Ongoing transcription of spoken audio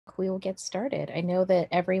we will get started. I know that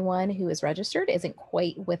everyone who is registered isn't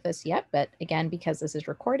quite with us yet, but again, because this is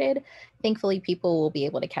recorded, thankfully people will be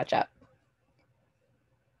able to catch up.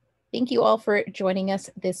 Thank you all for joining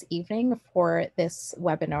us this evening for this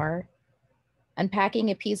webinar, Unpacking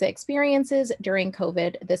APISA Experiences During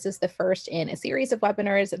COVID. This is the first in a series of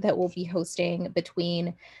webinars that we'll be hosting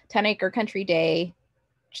between Tenacre Country Day,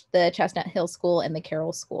 the Chestnut Hill School, and the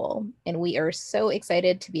Carroll School. And we are so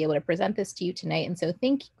excited to be able to present this to you tonight. And so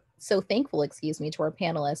thankful, to our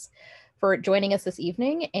panelists for joining us this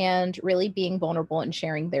evening and really being vulnerable and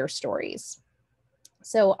sharing their stories.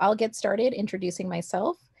 So I'll get started introducing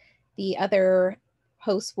myself. The other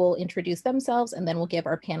hosts will introduce themselves, and then we'll give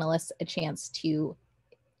our panelists a chance to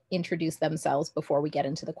introduce themselves before we get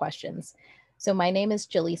into the questions. So my name is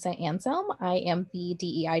Jaleesa Anselm. I am the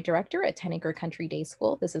DEI director at Tenacre Country Day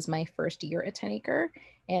School. This is my first year at Tenacre,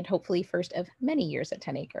 and hopefully first of many years at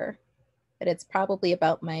Tenacre. But it's probably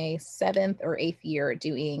about my 7th or 8th year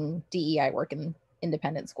doing DEI work in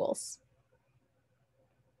independent schools.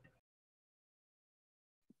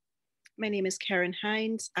 My name is Karen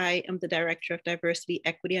Hines. I am the Director of Diversity,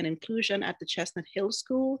 Equity, and Inclusion at the Chestnut Hill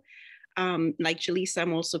School. Like Jaleesa,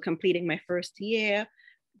 I'm also completing my first year,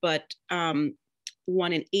 but 1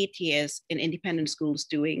 in 8 years in independent schools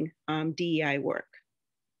doing DEI work.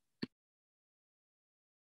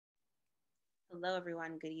 Hello,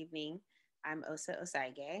 everyone. Good evening. I'm Osa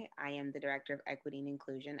Osaige. I am the Director of Equity and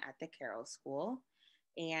Inclusion at the Carroll School.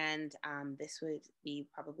 And this would be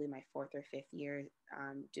probably my 4th or 5th year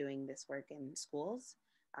doing this work in schools.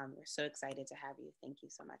 We're so excited to have you. Thank you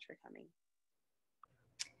so much for coming.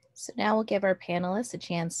 So now we'll give our panelists a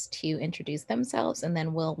chance to introduce themselves, and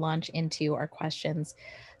then we'll launch into our questions.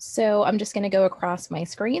 So I'm just going to go across my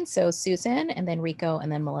screen. So Susan, and then Rico,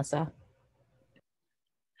 and then Melissa.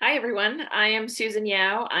 Hi, everyone. I am Susan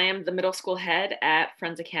Yao. I am the middle school head at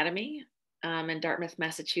Friends Academy in Dartmouth,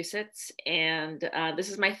 Massachusetts. And this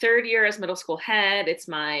is my 3rd year as middle school head. It's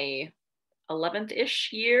my 11th-ish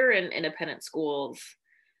year in independent schools,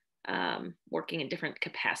 working in different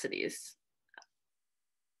capacities.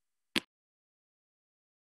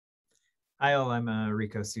 Hi all, I'm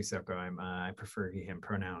Rico Susoko. I prefer he, him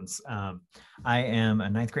pronouns. I am a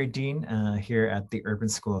 9th grade dean here at the Urban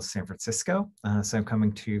School of San Francisco. So I'm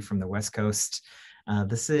coming to you from the West Coast.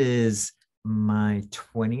 This is my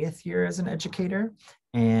 20th year as an educator,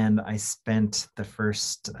 and I spent the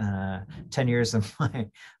first 10 years of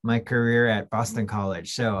my career at Boston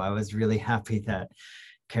College. So I was really happy that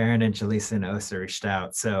Karen and Jaleesa and Osa reached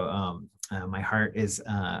out. So my heart is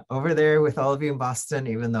over there with all of you in Boston,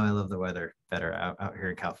 even though I love the weather better out here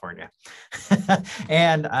in California.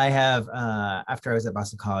 And I have, after I was at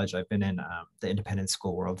Boston College, I've been in the independent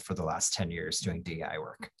school world for the last 10 years doing DEI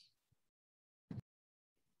work.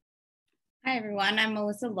 Hi, everyone. I'm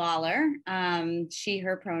Melissa Lawler, she,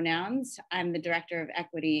 her pronouns. I'm the Director of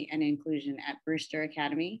Equity and Inclusion at Brewster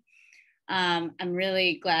Academy. I'm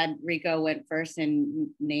really glad Rico went first and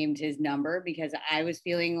named his number, because I was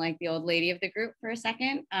feeling like the old lady of the group for a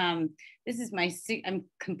second. This is I'm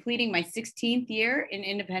completing my 16th year in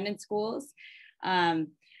independent schools.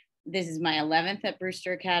 This is my 11th at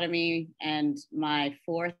Brewster Academy and my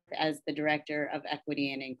 4th as the Director of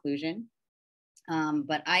Equity and Inclusion.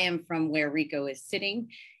 But I am from where Rico is sitting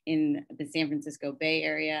in the San Francisco Bay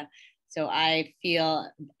Area. So I feel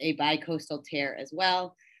a bi-coastal tear as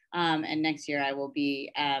well. And next year I will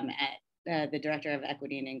be at the Director of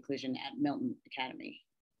Equity and Inclusion at Milton Academy.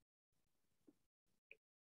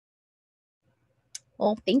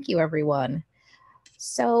 Well, thank you, everyone.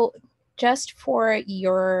 So just for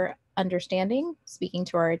your understanding, speaking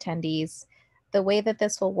to our attendees, the way that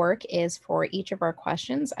this will work is for each of our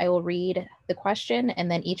questions, I will read the question, and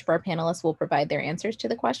then each of our panelists will provide their answers to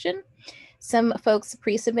the question. Some folks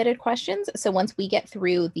pre-submitted questions. So once we get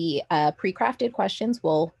through the pre-crafted questions,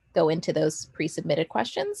 we'll go into those pre-submitted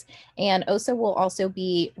questions. And OSA will also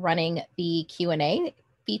be running the Q&A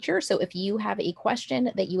feature. So if you have a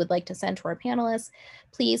question that you would like to send to our panelists,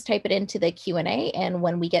 please type it into the Q&A. And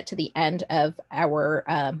when we get to the end of our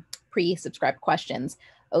pre-subscribed questions,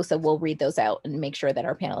 OSA will read those out and make sure that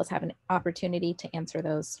our panelists have an opportunity to answer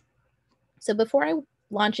those. So before I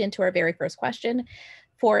launch into our very first question,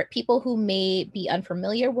 for people who may be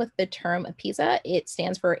unfamiliar with the term APISA, it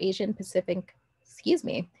stands for Asian Pacific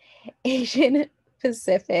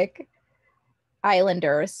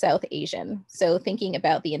Islander South Asian. So thinking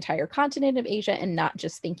about the entire continent of Asia and not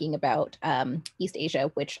just thinking about East Asia,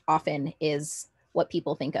 which often is what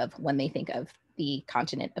people think of when they think of the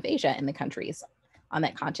continent of Asia and the countries on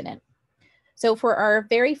that continent. So for our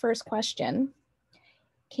very first question,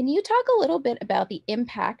 Can you talk a little bit about the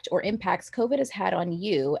impact or impacts COVID has had on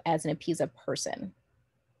you as an APISA person?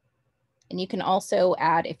 And you can also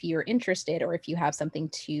add, if you're interested or if you have something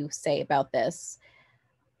to say about this,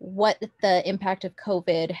 what the impact of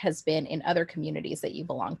COVID has been in other communities that you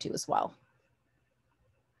belong to as well.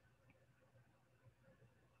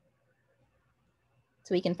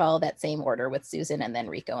 So we can follow that same order with Susan and then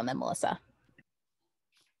Rico and then Melissa.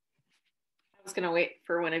 I was going to wait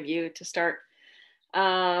for one of you to start.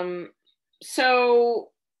 So,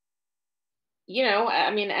 you know,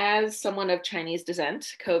 I mean, as someone of Chinese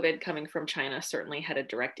descent, COVID coming from China certainly had a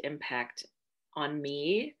direct impact on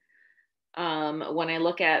me. When I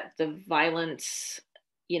look at the violence,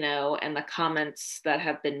 you know, and the comments that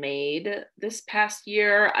have been made this past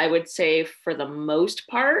year, I would say for the most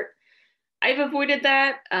part, I've avoided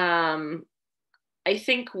that. I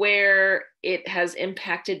think where it has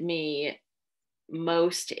impacted me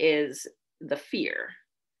most is the fear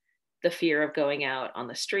of going out on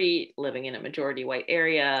the street, living in a majority white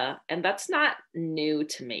area. And that's not new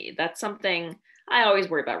to me. That's something I always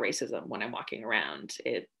worry about racism when I'm walking around.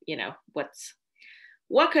 It, you know,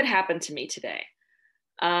 what could happen to me today?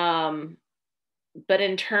 But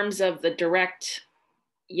in terms of the direct,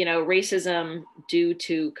 you know, racism due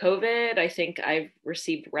to COVID, I think I've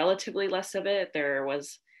received relatively less of it. There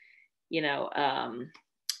was, you know,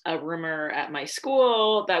 a rumor at my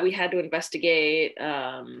school that we had to investigate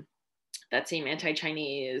that seemed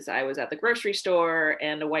anti-Chinese. I was at the grocery store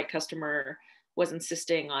and a white customer was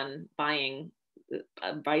insisting on buying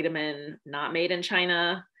a vitamin not made in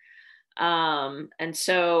China. And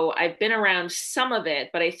so I've been around some of it,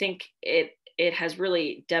 but I think it has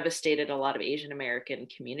really devastated a lot of Asian American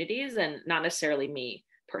communities, and not necessarily me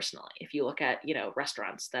personally. If you look at, you know,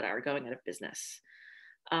 restaurants that are going out of business,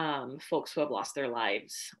 folks who have lost their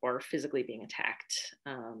lives or physically being attacked.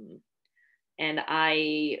 And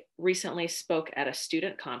I recently spoke at a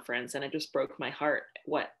student conference, and it just broke my heart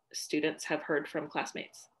what students have heard from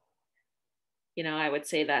classmates. You know, I would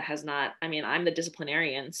say that has not, I mean, I'm the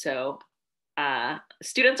disciplinarian, so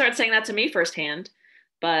students aren't saying that to me firsthand,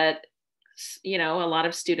 but, you know, a lot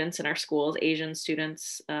of students in our schools, Asian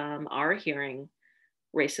students, are hearing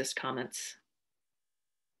racist comments.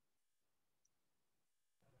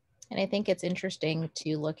 And I think it's interesting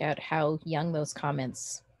to look at how young those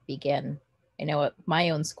comments begin. I know at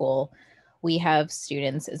my own school, we have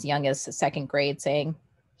students as young as second grade saying,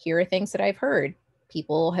 here are things that I've heard.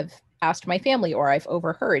 People have asked my family, or I've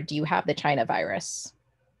overheard, do you have the China virus?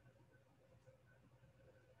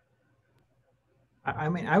 I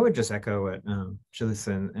mean, I would just echo what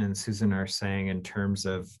Jalissa and Susan are saying in terms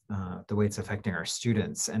of the way it's affecting our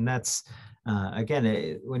students. And that's,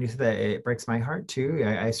 again, when you say that, it breaks my heart too.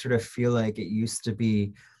 I sort of feel like it used to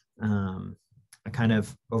be a kind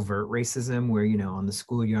of overt racism where, you know, on the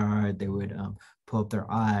schoolyard, they would pull up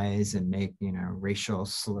their eyes and make, you know, racial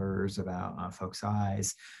slurs about folks'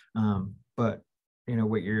 eyes. But, you know,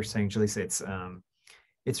 what you're saying, Jalissa,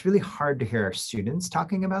 it's really hard to hear our students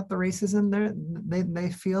talking about the racism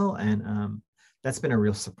they feel, and that's been a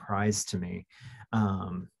real surprise to me.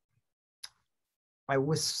 I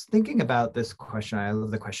was thinking about this question. I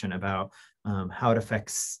love the question about how it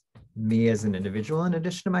affects me as an individual in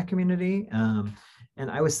addition to my community. And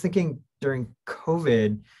I was thinking during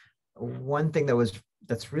COVID, one thing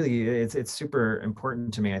that's really it's super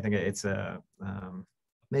important to me. I think it's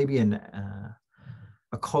maybe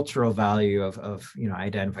a cultural value of, you know, I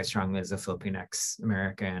identify strongly as a Filipinx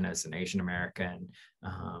American, as an Asian American,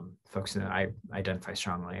 folks that I identify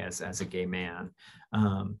strongly as a gay man.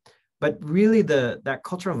 But really that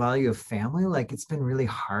cultural value of family, like it's been really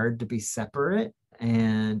hard to be separate,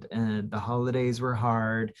 and the holidays were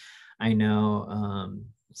hard. I know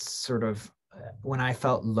sort of when I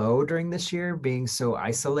felt low during this year, being so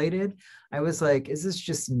isolated, I was like, is this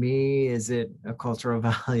just me? Is it a cultural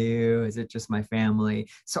value? Is it just my family?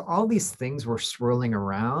 So all these things were swirling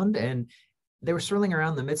around, and they were swirling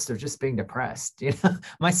around in the midst of just being depressed. You know,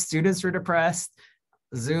 my students were depressed.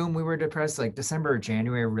 Zoom, we were depressed. Like December or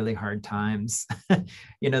January, really hard times.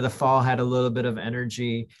 You know, the fall had a little bit of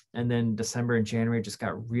energy, and then December and January just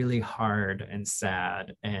got really hard and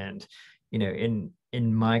sad. And, you know,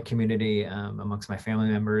 in my community, amongst my family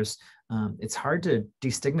members, it's hard to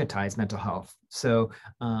destigmatize mental health. So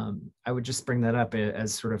I would just bring that up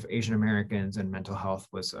as sort of Asian Americans, and mental health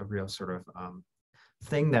was a real sort of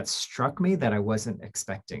thing that struck me that I wasn't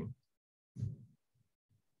expecting.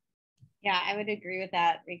 Yeah, I would agree with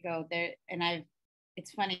that, Rico.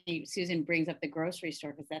 It's funny, Susan brings up the grocery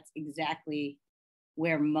store, because that's exactly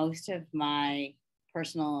where most of my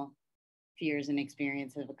personal fears and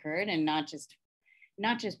experiences have occurred, and not just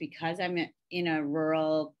not just because I'm in a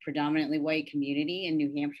rural, predominantly white community in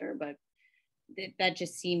New Hampshire, but that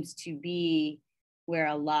just seems to be where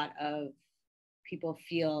a lot of people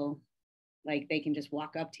feel like they can just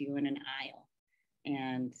walk up to you in an aisle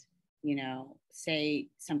and, you know, say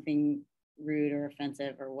something rude or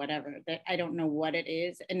offensive or whatever. That I don't know what it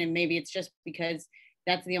is. And then maybe it's just because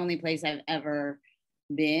that's the only place I've ever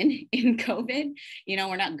been in COVID. You know,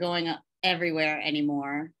 we're not going everywhere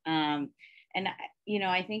anymore. And you know,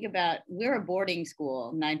 I think about, we're a boarding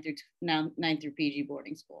school, 9 through PG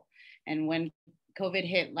boarding school. And when COVID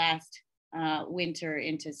hit last winter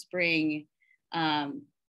into spring, a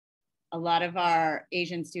lot of our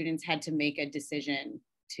Asian students had to make a decision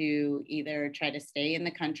to either try to stay in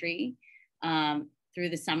the country through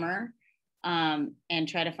the summer and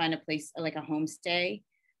try to find a place like a homestay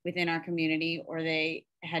within our community, or they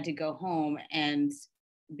had to go home and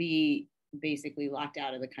be basically locked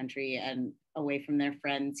out of the country and away from their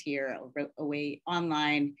friends here, away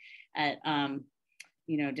online at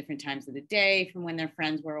you know, different times of the day from when their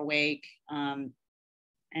friends were awake. And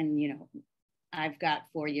you know, I've got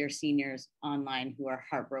 4-year seniors online who are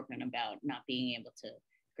heartbroken about not being able to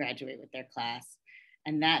graduate with their class.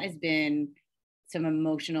 And that has been some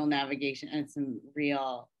emotional navigation and some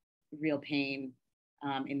real pain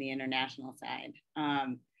in the international side.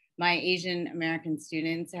 My Asian American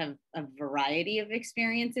students have a variety of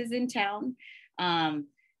experiences in town.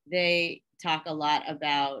 They talk a lot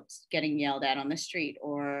about getting yelled at on the street,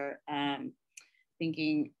 or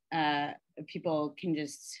thinking people can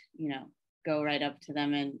just, you know, go right up to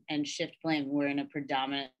them and shift blame. We're in a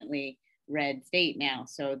predominantly red state now,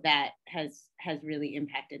 so that has really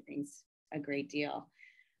impacted things a great deal.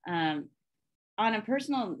 On a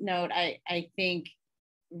personal note, I think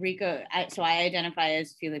Rico, so I identify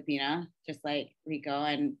as Filipina, just like Rico,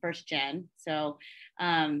 and first gen. So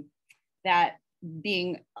that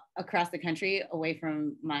being across the country away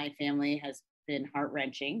from my family has been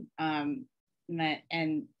heart-wrenching. And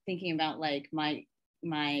thinking about like my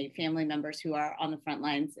family members who are on the front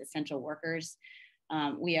lines, essential workers.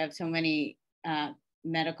 We have so many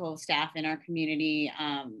medical staff in our community,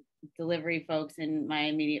 delivery folks in my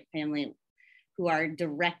immediate family who are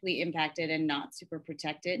directly impacted and not super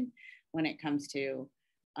protected when it comes to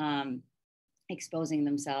exposing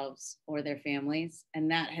themselves or their families. And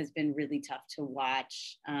that has been really tough to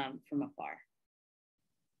watch from afar.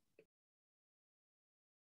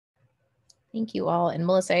 Thank you all. And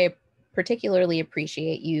Melissa, I particularly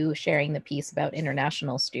appreciate you sharing the piece about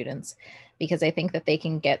international students, because I think that they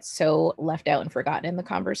can get so left out and forgotten in the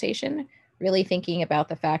conversation. Really thinking about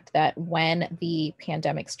the fact that when the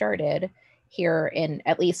pandemic started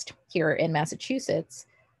at least here in Massachusetts,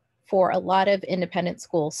 for a lot of independent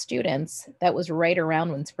school students, that was right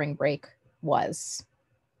around when spring break was.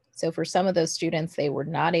 So for some of those students, they were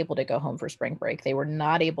not able to go home for spring break. They were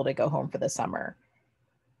not able to go home for the summer.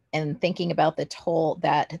 And thinking about the toll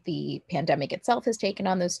that the pandemic itself has taken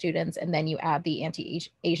on those students, and then you add the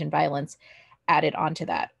anti-Asian violence added onto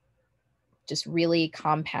that, just really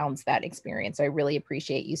compounds that experience. I really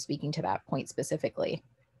appreciate you speaking to that point specifically.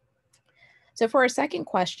 So for our second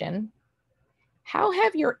question, how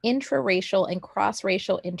have your intraracial and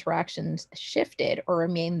cross-racial interactions shifted or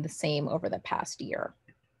remained the same over the past year?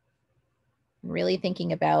 Really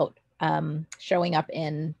thinking about showing up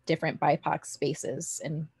in different BIPOC spaces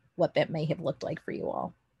and what that may have looked like for you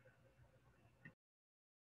all.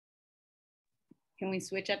 Can we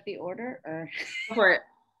switch up the order or? Go for it.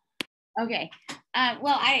 Okay.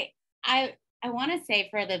 Well, I want to say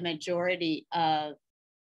for the majority of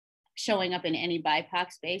showing up in any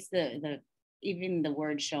BIPOC space, even the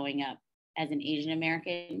word showing up as an Asian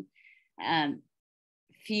American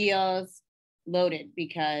feels loaded,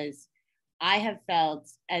 because I have felt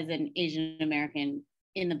as an Asian American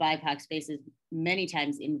in the BIPOC spaces many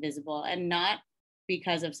times invisible, and not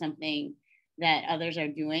because of something that others are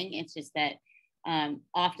doing. It's just that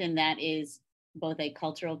often that is both a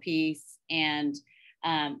cultural piece and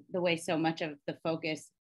the way so much of the focus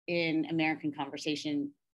in American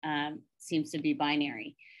conversation seems to be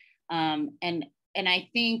binary. And I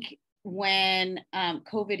think when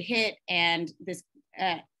COVID hit and this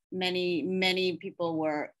many people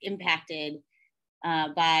were impacted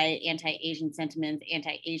by anti-Asian sentiments,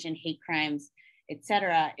 anti-Asian hate crimes, et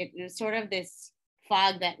cetera, it was sort of this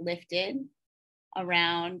fog that lifted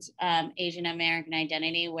around Asian American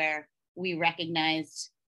identity, where we recognized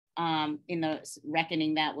in the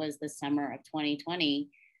reckoning that was the summer of 2020,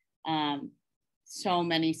 so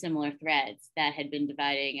many similar threads that had been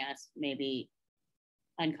dividing us maybe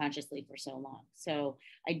unconsciously for so long. So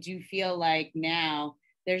I do feel like now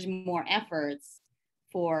there's more efforts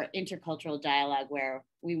for intercultural dialogue where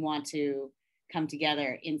we want to come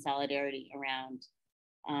together in solidarity around,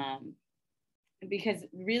 because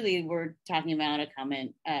really we're talking about a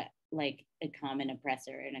common, like a common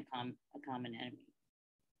oppressor and a common enemy.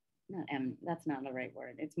 No, that's not the right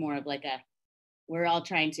word. It's more of like we're all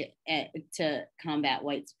trying to combat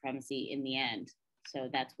white supremacy in the end. So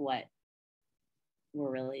that's what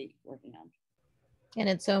we're really working on. And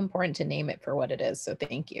it's so important to name it for what it is. So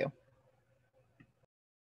thank you.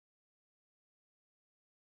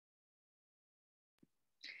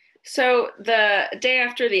 So the day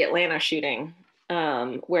after the Atlanta shooting,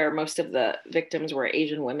 where most of the victims were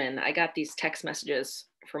Asian women, I got these text messages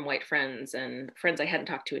from white friends and friends I hadn't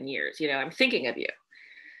talked to in years. You know, I'm thinking of you.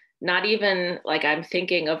 Not even like I'm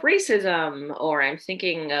thinking of racism or I'm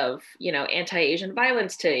thinking of, you know, anti-Asian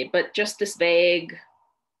violence today, but just this vague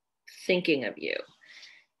thinking of you.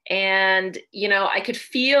 And, you know, I could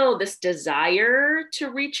feel this desire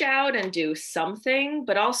to reach out and do something,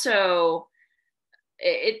 but also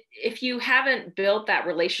if you haven't built that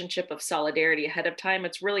relationship of solidarity ahead of time,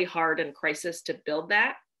 it's really hard in crisis to build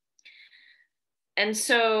that. And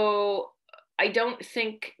so I don't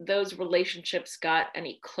think those relationships got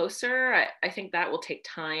any closer. I think that will take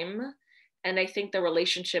time. And I think the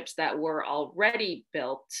relationships that were already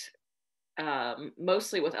built,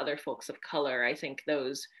 mostly with other folks of color, I think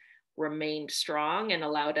those remained strong and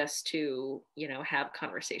allowed us to, you know, have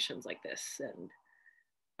conversations like this and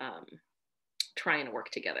try and work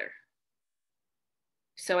together.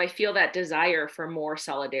 So I feel that desire for more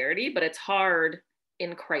solidarity, but it's hard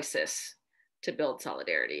in crisis to build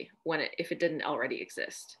solidarity if it didn't already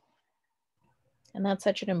exist. And that's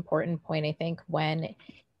such an important point, I think, when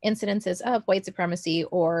incidences of white supremacy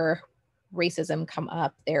or racism come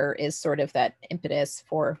up, there is sort of that impetus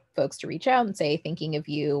for folks to reach out and say, thinking of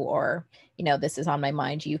you, or, you know, this is on my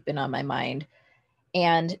mind, you've been on my mind.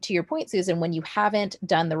 And to your point, Susan, when you haven't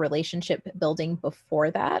done the relationship building before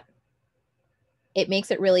that, it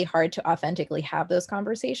makes it really hard to authentically have those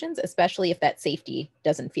conversations, especially if that safety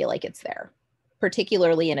doesn't feel like it's there,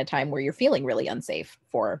 particularly in a time where you're feeling really unsafe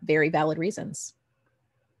for very valid reasons.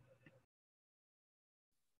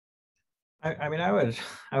 I mean, I would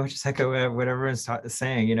just echo what everyone's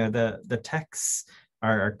saying. You know, the texts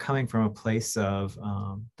are coming from a place of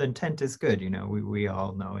the intent is good. You know, we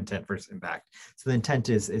all know intent versus impact. So the intent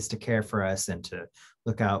is to care for us and to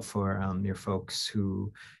look out for your folks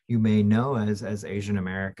who you may know as Asian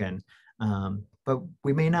American, but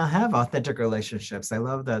we may not have authentic relationships. I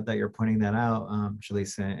love that you're pointing that out,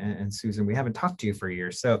 Jaleesa and Susan. We haven't talked to you for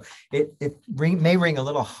years, so it may ring a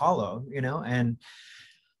little hollow, you know. And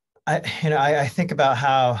I think about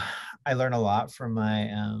how I learn a lot from my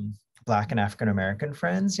Black and African American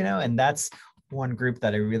friends, you know, and that's one group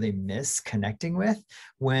that I really miss connecting with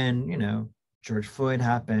when, you know, George Floyd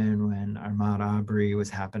happened, when Ahmaud Arbery was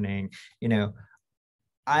happening. You know,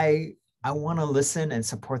 I want to listen and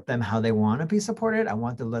support them how they want to be supported. I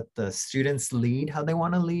want to let the students lead how they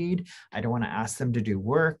want to lead. I don't want to ask them to do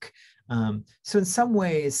work. So in some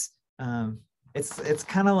ways, it's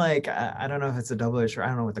kind of like, I don't know if it's a double-edged sword. I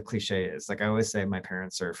don't know what the cliche is. Like I always say, my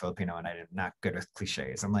parents are Filipino and I'm not good with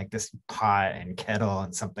cliches. I'm like this pot and kettle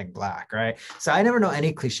and something black, right? So I never know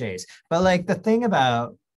any cliches. But like the thing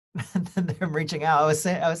about them reaching out, I was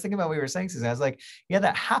thinking about what we were saying, Susan. I was like, yeah,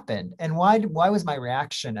 that happened. And why was my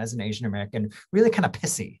reaction as an Asian American really kind of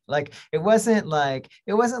pissy? Like it wasn't like,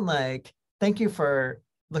 thank you for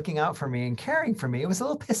looking out for me and caring for me. It was a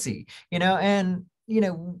little pissy, you know. And you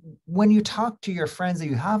know, when you talk to your friends that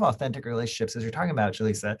you have authentic relationships, as you're talking about,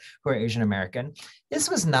 Jaleesa, who are Asian American, this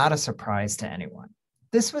was not a surprise to anyone.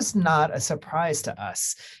 This was not a surprise to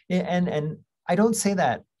us. And I don't say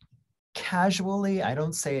that casually. I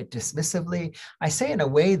don't say it dismissively. I say it in a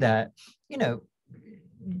way that, you know,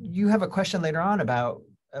 you have a question later on about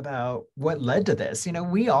what led to this. You know,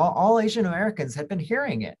 we all Asian Americans had been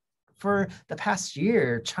hearing it for the past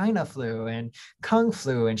year, China flu and Kung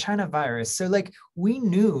flu and China virus. So like we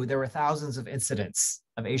knew there were thousands of incidents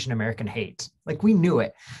of Asian American hate. Like we knew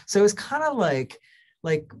it. So it's kind of like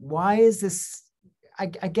why is this? I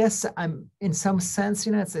guess I'm in some sense,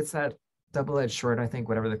 you know, it's that double-edged sword, I think,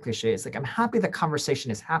 whatever the cliche is. Like I'm happy the conversation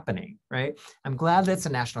is happening, right? I'm glad that it's a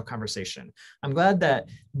national conversation. I'm glad that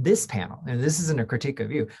this panel, and this isn't a critique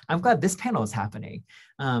of you, I'm glad this panel is happening.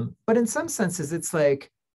 But in some senses, it's like,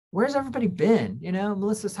 where's everybody been? You know,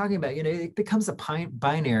 Melissa's talking about, you know, it becomes a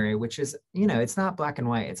binary, which is, you know, it's not black and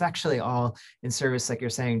white. It's actually all in service, like you're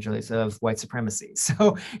saying, Julius, of white supremacy.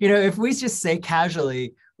 So, you know, if we just say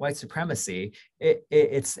casually white supremacy,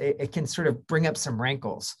 it can sort of bring up some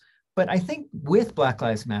rankles. But I think with Black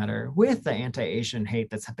Lives Matter, with the anti-Asian hate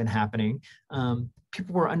that's been happening,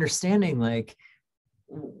 people were understanding like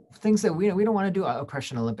things that we don't want to do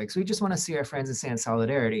oppression Olympics. We just want to see our friends and stand in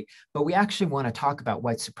solidarity, but we actually want to talk about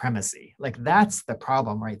white supremacy. Like that's the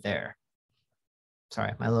problem right there.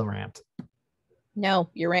 Sorry, my little rant. No,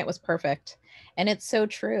 your rant was perfect. And it's so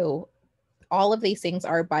true. All of these things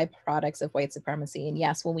are byproducts of white supremacy. And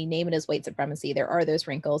yes, when we name it as white supremacy, there are those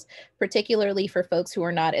wrinkles, particularly for folks who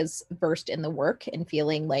are not as versed in the work and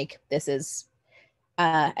feeling like this is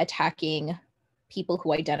attacking people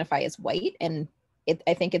who identify as white. And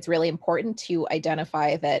I think it's really important to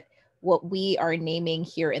identify that what we are naming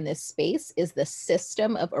here in this space is the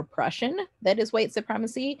system of oppression that is white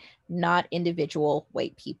supremacy, not individual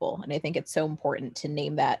white people. And I think it's so important to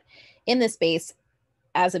name that in this space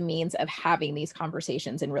as a means of having these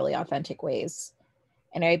conversations in really authentic ways.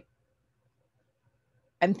 And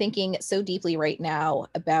I'm thinking so deeply right now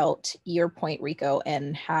about your point, Rico,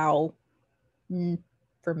 and how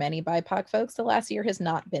for many BIPOC folks, the last year has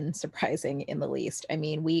not been surprising in the least. I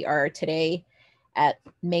mean, we are today at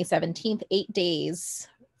May 17th, 8 days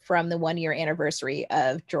from the 1-year anniversary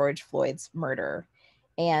of George Floyd's murder.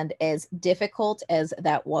 And as difficult as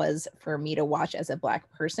that was for me to watch as a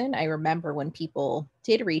Black person, I remember when people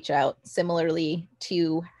did reach out, similarly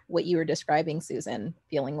to what you were describing, Susan,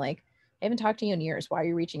 feeling like, I haven't talked to you in years. Why are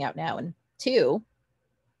you reaching out now? And 2,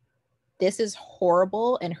 this is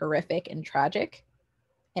horrible and horrific and tragic,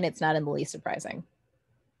 and it's not in the least surprising.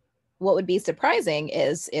 What would be surprising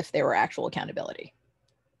is if there were actual accountability.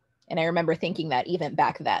 And I remember thinking that even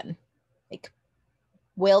back then, like,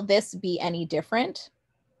 will this be any different?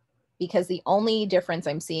 Because the only difference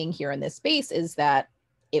I'm seeing here in this space is that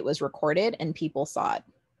it was recorded and people saw it.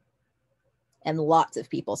 And lots of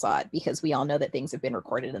people saw it, because we all know that things have been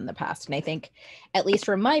recorded in the past. And I think, at least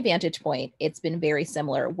from my vantage point, it's been very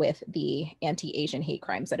similar with the anti-Asian hate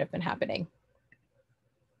crimes that have been happening.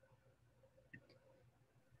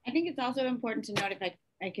 I think it's also important to note, if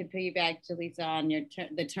I could piggyback, Jaleesa, on your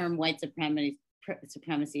the term white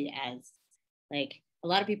supremacy as, like, a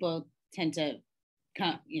lot of people tend to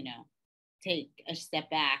take a step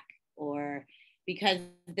back, or because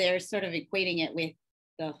they're sort of equating it with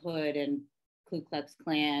the hood and Ku Klux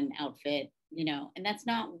Klan outfit, and that's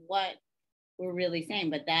not what we're really saying,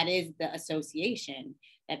 but that is the association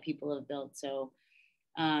that people have built. So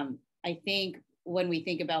I think when we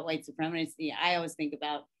think about white supremacy, I always think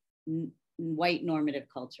about white normative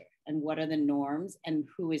culture and what are the norms and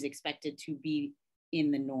who is expected to be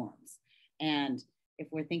in the norms. And if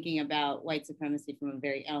we're thinking about white supremacy from a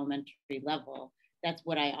very elementary level, that's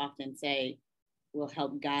what I often say will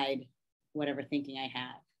help guide whatever thinking I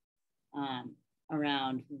have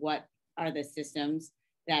around what are the systems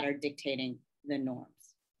that are dictating the norms.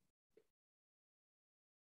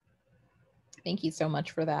 Thank you so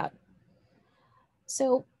much for that.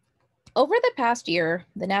 So over the past year,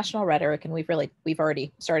 the national rhetoric, and we've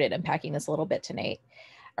already started unpacking this a little bit tonight,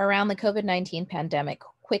 around the COVID-19 pandemic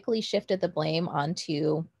quickly shifted the blame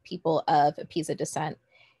onto people of APISA descent.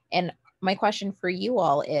 And my question for you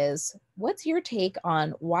all is, what's your take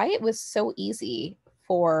on why it was so easy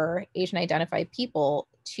for Asian identified people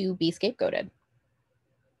to be scapegoated?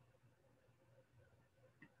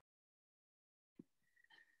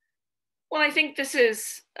 Well, I think this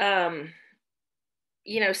is,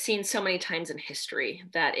 seen so many times in history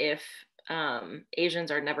that if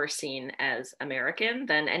Asians are never seen as American,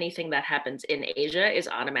 then anything that happens in Asia is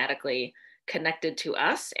automatically connected to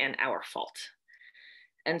us and our fault.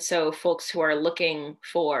 And so folks who are looking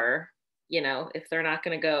for, if they're not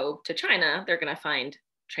going to go to China, they're going to find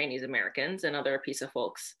Chinese Americans and other APISA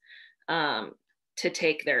folks to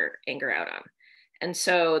take their anger out on. And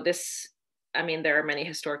so there are many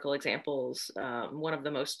historical examples. One of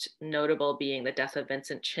the most notable being the death of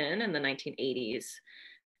Vincent Chin in the 1980s,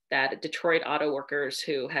 that Detroit auto workers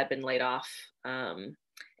who had been laid off and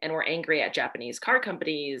were angry at Japanese car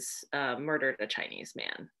companies murdered a Chinese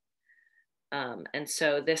man. And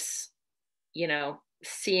so this,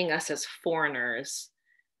 seeing us as foreigners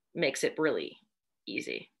makes it really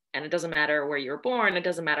easy. And it doesn't matter where you're born. It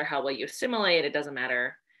doesn't matter how well you assimilate. It doesn't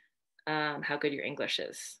matter how good your English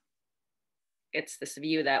is. It's this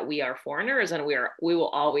view that we are foreigners and we will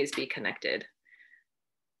always be connected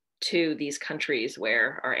to these countries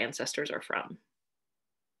where our ancestors are from.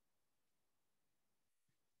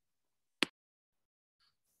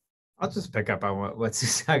 I'll just pick up on what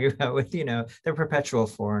Sue's talking about with, the perpetual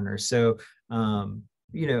foreigners. So,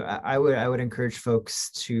 I would encourage folks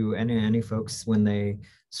to, any folks, when they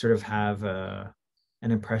sort of have an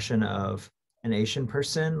impression of an Asian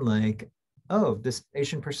person, like, oh, this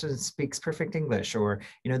Asian person speaks perfect English, or,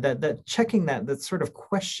 you know, that checking that sort of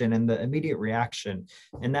question and the immediate reaction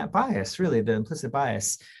and that bias, really the implicit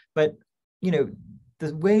bias. But, you know,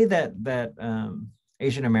 the way that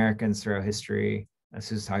Asian Americans throughout history, as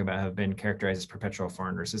Susan's talking about, have been characterized as perpetual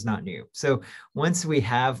foreigners is not new. So once we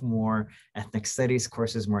have more ethnic studies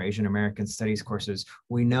courses, more Asian American studies courses,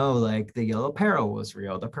 we know like the yellow peril was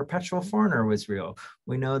real, the perpetual foreigner was real.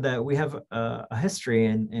 We know that we have a history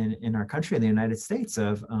in our country, in the United States,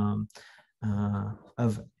 of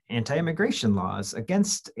anti-immigration laws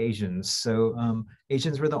against Asians. So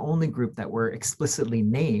Asians were the only group that were explicitly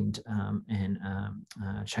named in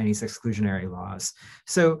Chinese exclusionary laws.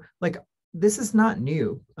 So like, this is not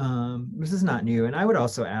new. This is not new. And I would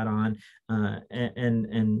also add on,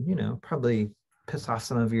 and you know, probably piss off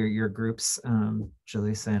some of your groups,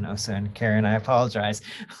 Jaleesa and Osa and Karen, I apologize.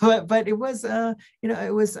 But it was, you know,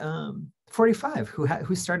 it was 45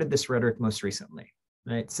 who started this rhetoric most recently,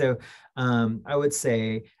 right? So I would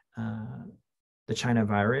say the China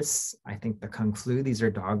virus, I think the Kung flu, these are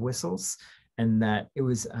dog whistles, and that it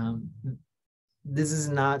was, this is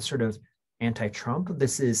not sort of anti-Trump.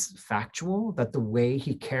 This is factual, that the way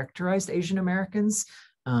he characterized Asian Americans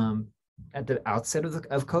at the outset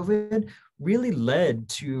of COVID really led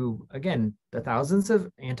to, again, the thousands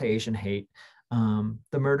of anti-Asian hate,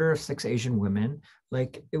 the murder of 6 Asian women.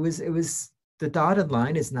 Like it was, the dotted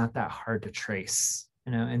line is not that hard to trace,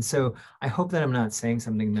 you know? And so I hope that I'm not saying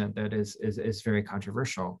something that is very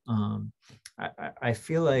controversial. I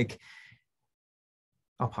feel like,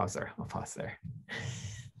 I'll pause there.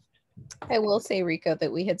 I will say, Rico,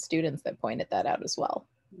 that we had students that pointed that out as well.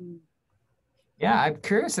 Yeah, I'm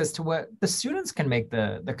curious as to what the students can make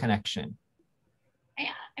the connection.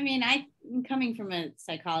 I mean, I'm coming from a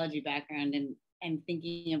psychology background and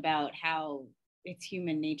thinking about how it's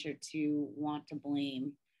human nature to want to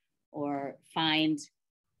blame or find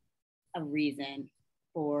a reason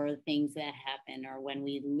for things that happen, or when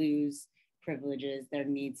we lose privileges, there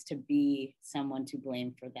needs to be someone to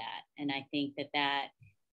blame for that. And I think that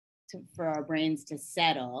for our brains to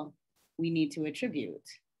settle, we need to attribute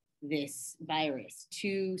this virus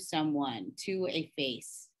to someone, to a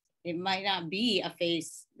face. It might not be a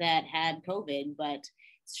face that had COVID, but it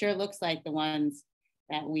sure looks like the ones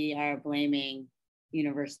that we are blaming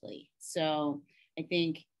universally. So I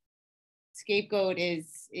think scapegoat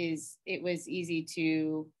is it was easy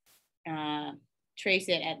to trace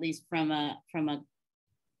it, at least from a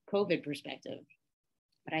COVID perspective.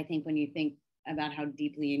 But I think when you think about how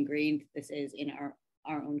deeply ingrained this is in our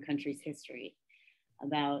own country's history,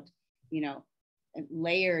 about, you know,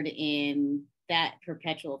 layered in that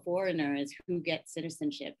perpetual foreigner is who gets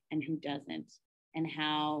citizenship and who doesn't, and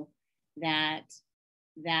how that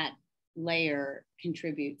layer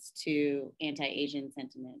contributes to anti-Asian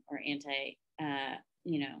sentiment or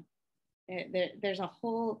you know, there's a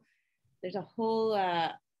whole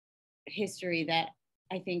history that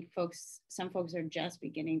I think some folks are just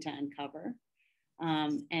beginning to uncover.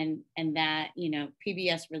 And that, you know,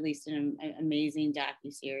 PBS released an amazing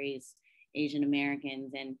docuseries, Asian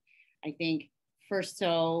Americans. And I think for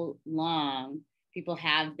so long, people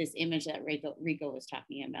have this image that Rico was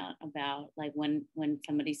talking about like when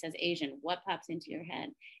somebody says Asian, what pops into your head?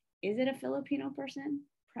 Is it a Filipino person?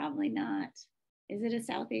 Probably not. Is it a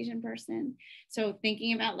South Asian person? So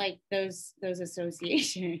thinking about like those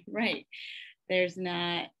associations, right? There's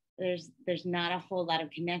not a whole lot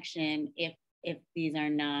of connection if these are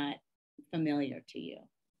not familiar to you.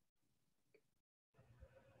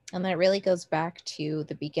 And that really goes back to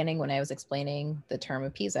the beginning when I was explaining the term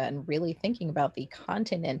APISA and really thinking about the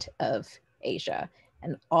continent of Asia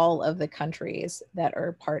and all of the countries that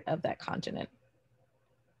are part of that continent.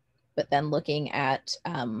 But then looking at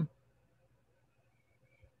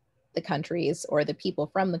the countries or the people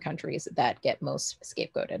from the countries that get most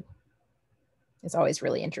scapegoated. It's always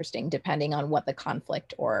really interesting, depending on what the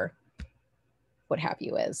conflict or what have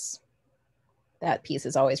you is. That piece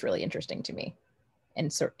is always really interesting to me.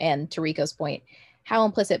 And to Rico's point, how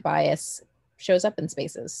implicit bias shows up in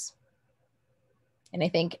spaces. And I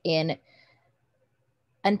think in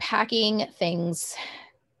unpacking things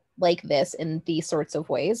like this in these sorts of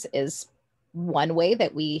ways is one way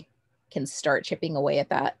that we can start chipping away at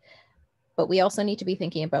that. But we also need to be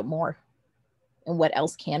thinking about more and what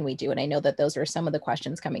else can we do? And I know that those are some of the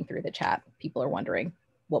questions coming through the chat. People are wondering,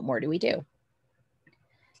 what more do we do?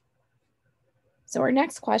 So our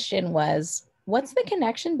next question was, what's the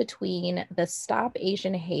connection between the Stop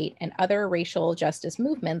Asian Hate and other racial justice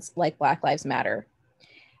movements like Black Lives Matter?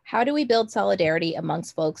 How do we build solidarity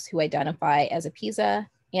amongst folks who identify as APISA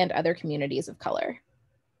and other communities of color?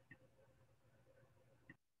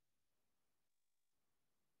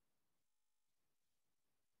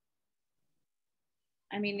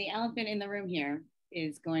 I mean, the elephant in the room here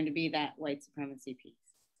is going to be that white supremacy piece.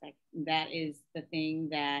 Like, that is the thing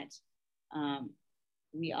that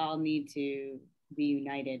we all need to be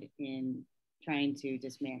united in trying to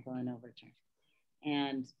dismantle and overturn.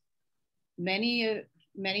 And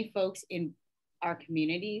many folks in our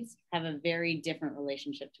communities have a very different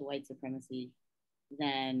relationship to white supremacy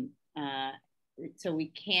than, so we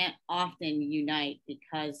can't often unite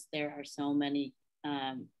because there are so many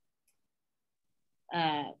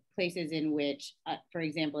places in which, for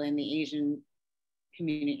example, in the Asian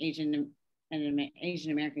community, Asian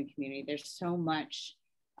American community, there's so much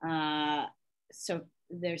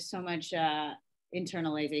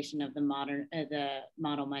internalization of the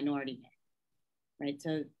model minority myth, right?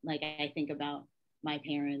 So like, I think about my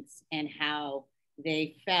parents and how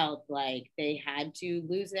they felt like they had to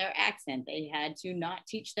lose their accent. They had to not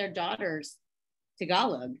teach their daughters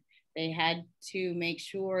Tagalog. They had to make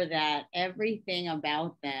sure that everything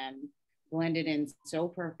about them blended in so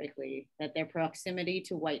perfectly that their proximity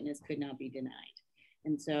to whiteness could not be denied.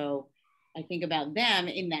 And so I think about them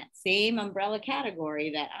in that same umbrella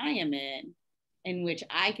category that I am in which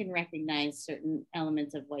I can recognize certain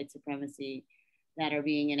elements of white supremacy that are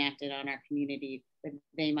being enacted on our community, but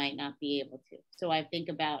they might not be able to. So I think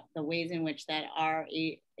about the ways in which that our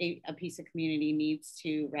APISA community needs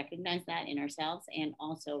to recognize that in ourselves, and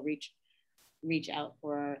also reach out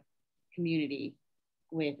for our community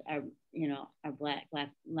with our, our Black,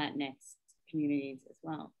 Latinx communities as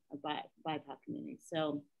well, our BIPOC communities.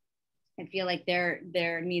 So I feel like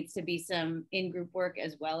there needs to be some in-group work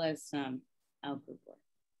as well as some out-group work.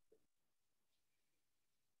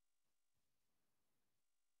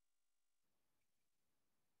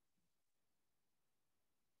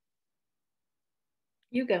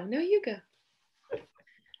 You go. No, you go.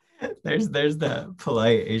 There's the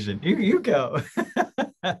polite Asian. You go.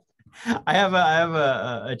 I have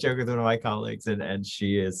a joke with one of my colleagues, and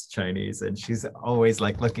she is Chinese, and she's always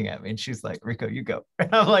like looking at me, and she's like, "Rico, you go."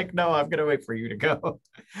 And I'm like, "No, I'm gonna wait for you to go."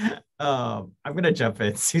 I'm gonna jump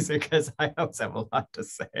in, Caesar, because I always have a lot to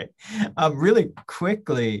say. Really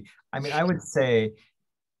quickly, I mean, I would say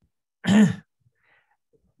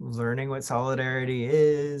learning what solidarity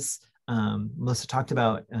is. Melissa talked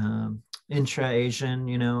about intra-Asian,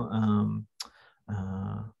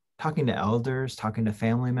 talking to elders, talking to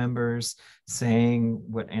family members, saying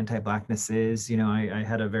what anti-Blackness is. I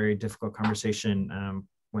had a very difficult conversation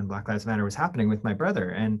when Black Lives Matter was happening with my brother,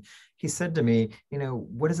 and he said to me,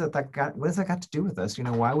 what does that got to do with us?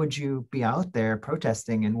 Why would you be out there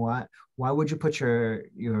protesting, and why would you put your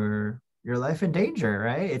life in danger,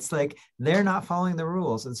 right? It's like they're not following the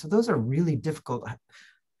rules. And so those are really difficult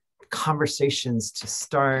conversations to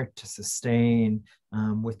start, to sustain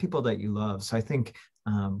with people that you love. So I think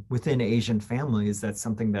within Asian families, that's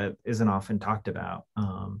something that isn't often talked about.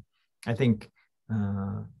 I think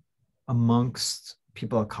amongst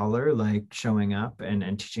people of color, like showing up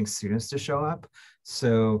and teaching students to show up.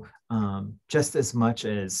 So just as much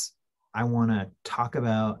as I want to talk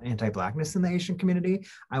about anti-Blackness in the Asian community,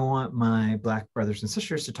 I want my Black brothers and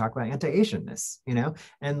sisters to talk about anti-Asianness,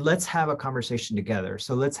 and let's have a conversation together.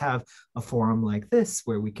 So let's have a forum like this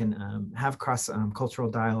where we can have cross-cultural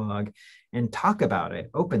dialogue and talk about it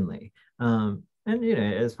openly. And,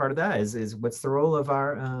 as part of that is what's the role of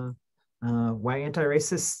our white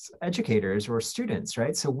anti-racist educators or students,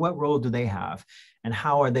 right? So what role do they have, and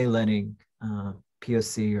how are they letting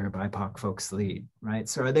POC or BIPOC folks lead, right?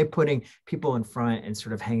 So are they putting people in front and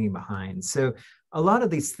sort of hanging behind? So a lot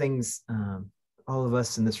of these things, all of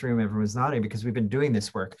us in this room, everyone's nodding because we've been doing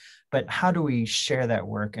this work, but how do we share that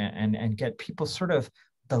work and get people sort of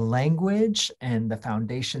the language and the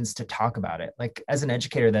foundations to talk about it? Like, as an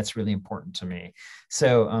educator, that's really important to me.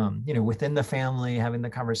 So, within the family, having the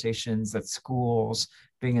conversations at schools,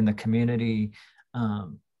 being in the community,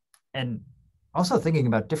 and also thinking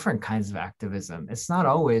about different kinds of activism. It's not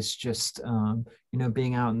always just,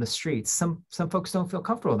 being out in the streets. Some folks don't feel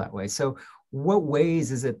comfortable that way. So what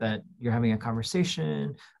ways is it that you're having a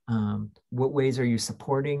conversation? What ways are you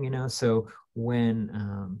supporting, So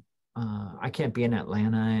when I can't be in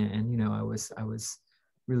Atlanta, and, I was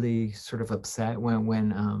really sort of upset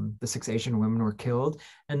when the 6 Asian women were killed.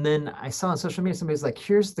 And then I saw on social media, somebody's like,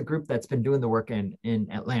 here's the group that's been doing the work in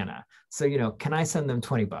Atlanta. So, can I send them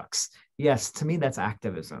 $20? Yes, to me, that's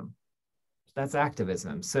activism. That's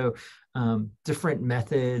activism. So different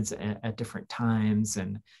methods at different times,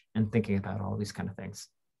 and thinking about all these kind of things.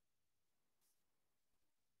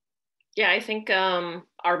 Yeah, I think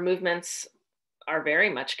our movements are very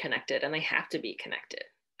much connected, and they have to be connected.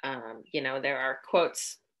 There are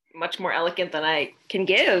quotes much more elegant than I can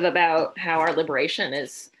give about how our liberation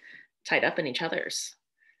is tied up in each other's.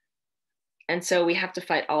 And so we have to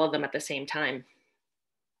fight all of them at the same time.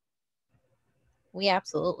 We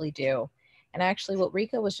absolutely do. And actually, what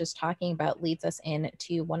Rika was just talking about leads us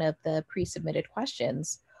into one of the pre-submitted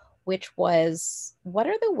questions, which was, what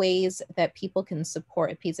are the ways that people can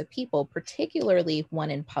support APISA people, particularly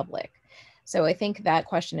one in public? So I think that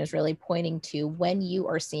question is really pointing to when you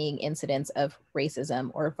are seeing incidents of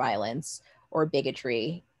racism or violence or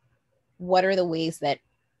bigotry, what are the ways that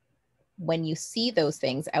when you see those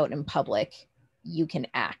things out in public, you can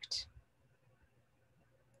act?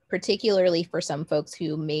 Particularly for some folks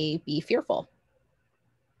who may be fearful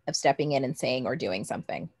of stepping in and saying or doing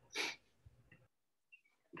something.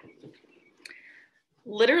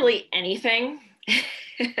 Literally anything.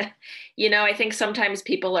 You know, I think sometimes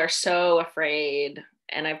people are so afraid,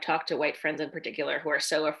 and I've talked to white friends in particular who are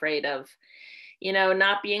so afraid of, you know,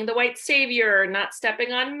 not being the white savior, not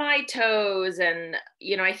stepping on my toes. And,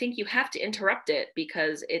 you know, I think you have to interrupt it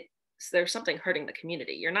because there's something hurting the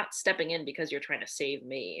community. You're not stepping in because you're trying to save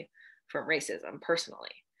me from racism personally.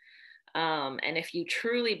 And if you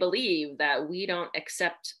truly believe that we don't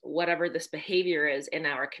accept whatever this behavior is in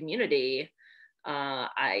our community,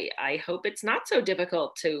 I hope it's not so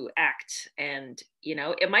difficult to act. And, you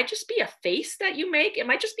know, it might just be a face that you make. It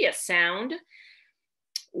might just be a sound.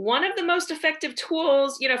 One of the most effective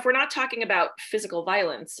tools, you know, if we're not talking about physical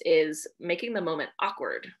violence, is making the moment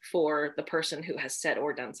awkward for the person who has said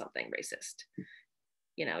or done something racist.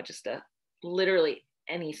 You know, just literally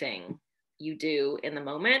anything you do in the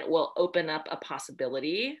moment will open up a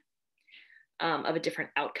possibility of a different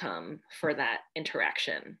outcome for that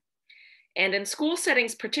interaction. And in school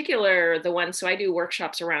settings, particular, so I do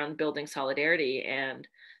workshops around building solidarity, and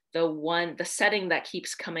the setting that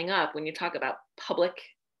keeps coming up when you talk about public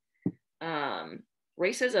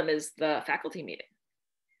racism is the faculty meeting.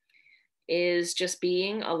 Is just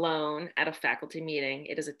being alone at a faculty meeting.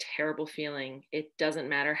 It is a terrible feeling. It doesn't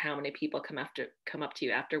matter how many people come up to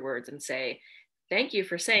you afterwards and say, thank you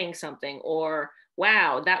for saying something, or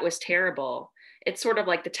wow, that was terrible. It's sort of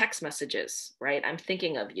like the text messages, right? I'm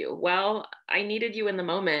thinking of you. Well, I needed you in the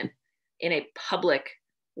moment in a public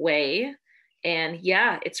way. And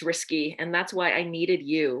yeah, it's risky. And that's why I needed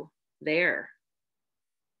you there.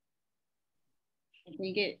 I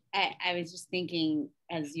think I was just thinking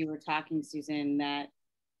as you were talking, Susan, that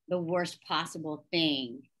the worst possible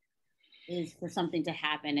thing is for something to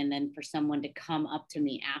happen and then for someone to come up to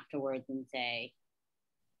me afterwards and say,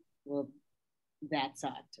 well, that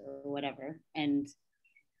sucked or whatever. And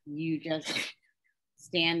you just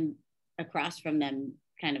stand across from them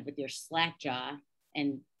kind of with your slack jaw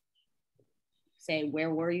and say, where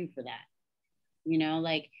were you for that? You know,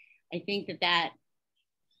 like, I think that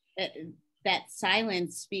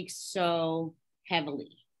silence speaks so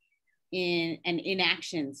heavily and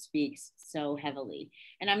inaction speaks so heavily.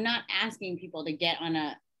 And I'm not asking people to get on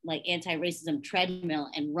a like anti-racism treadmill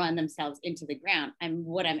and run themselves into the ground.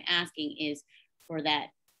 What I'm asking is for that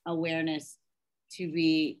awareness to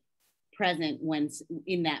be present when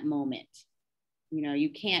in that moment. You know, you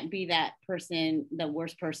can't be that person, the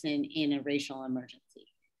worst person in a racial emergency,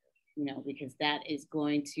 you know, because that is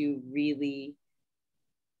going to really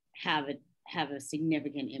have a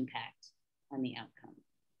significant impact on the outcome.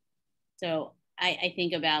 So I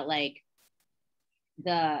think about like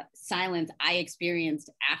the silence I experienced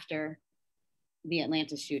after the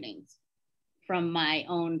Atlanta shootings from my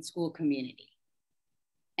own school community.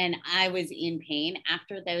 And I was in pain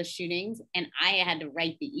after those shootings, and I had to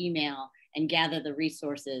write the email and gather the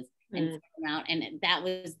resources and send them out. And that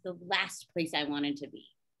was the last place I wanted to be.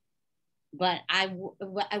 But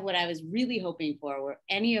what I was really hoping for were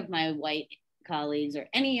any of my white colleagues or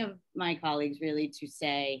any of my colleagues really to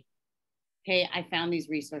say, hey, I found these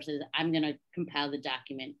resources. I'm going to compile the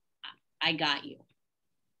document. I got you.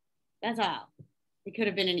 That's all. It could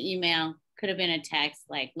have been an email, could have been a text,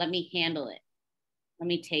 like, let me handle it. Let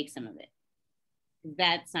me take some of it.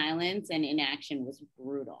 That silence and inaction was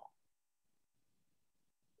brutal.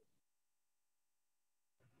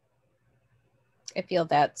 I feel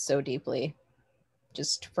that so deeply,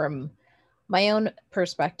 just from my own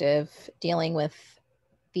perspective, dealing with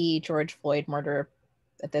the George Floyd murder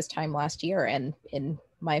at this time last year and in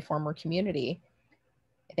my former community.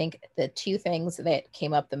 I think the two things that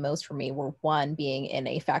came up the most for me were, one, being in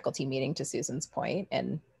a faculty meeting, to Susan's point,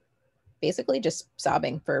 and basically just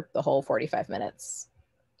sobbing for the whole 45 minutes,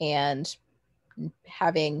 and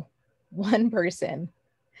having one person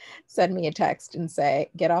send me a text and say,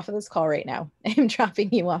 get off of this call right now. I'm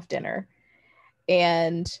dropping you off dinner.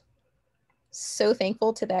 And so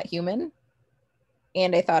thankful to that human.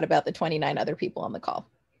 And I thought about the 29 other people on the call.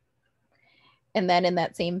 And then in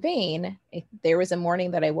that same vein, there was a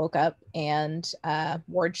morning that I woke up and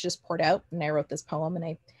words just poured out, and I wrote this poem and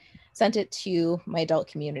I sent it to my adult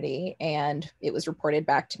community, and it was reported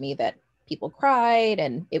back to me that people cried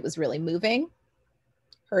and it was really moving.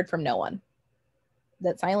 Heard from no one.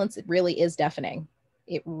 That silence really is deafening.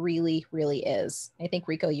 It really, really is. I think,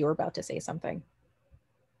 Rico, you were about to say something.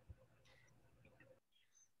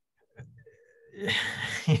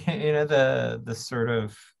 You know, the sort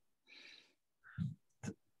of,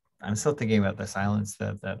 I'm still thinking about the silence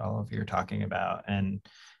that all of you are talking about. And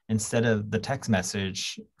instead of the text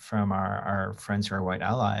message from our friends who are white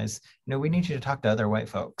allies, you know, we need you to talk to other white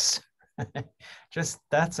folks. Just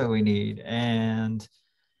that's what we need. And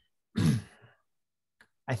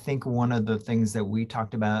I think one of the things that we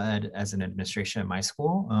talked about as an administration at my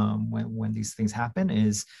school when these things happen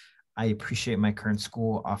is I appreciate my current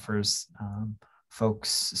school offers folks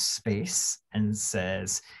space and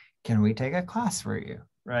says, can we take a class for you,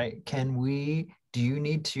 right? Do you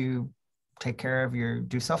need to take care of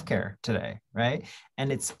do self-care today, right?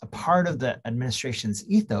 And it's a part of the administration's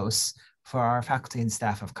ethos for our faculty and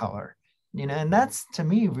staff of color, you know, and that's to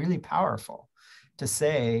me really powerful to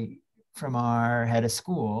say from our head of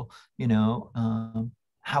school, you know,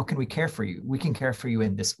 how can we care for you? We can care for you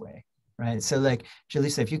in this way, right? So like,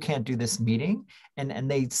 Jaleesa, if you can't do this meeting,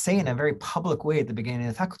 and they say in a very public way at the beginning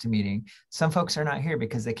of the faculty meeting, some folks are not here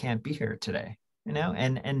because they can't be here today, you know,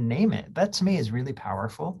 and name it. That to me is really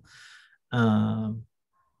powerful. Yeah,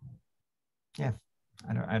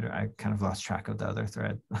 I kind of lost track of the other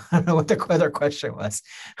thread. I don't know what the other question was.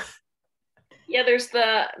 Yeah, there's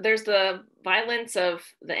the violence of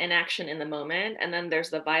the inaction in the moment, and then there's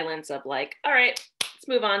the violence of like, all right, let's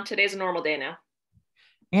move on. Today's a normal day now.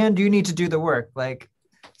 And you need to do the work. Like,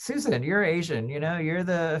 Susan, you're Asian, you know, you're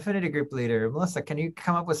the affinity group leader. Melissa, can you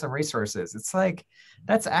come up with some resources? It's like,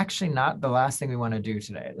 that's actually not the last thing we want to do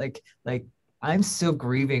today. Like I'm still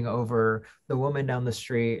grieving over the woman down the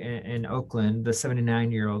street in Oakland, the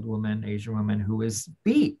 79-year-old woman, Asian woman, who was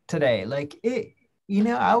beat today. Like it, you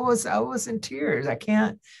know, I was in tears. I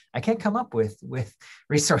can't come up with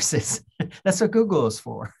resources. That's what Google is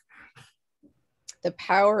for. The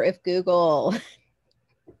power of Google.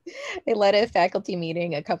 I led a faculty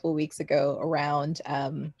meeting a couple of weeks ago around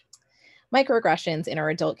microaggressions in our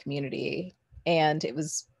adult community. And it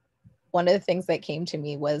was one of the things that came to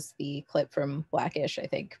me was the clip from Blackish, I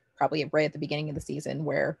think, probably right at the beginning of the season,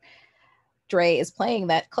 where Dre is playing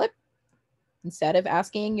that clip. Instead of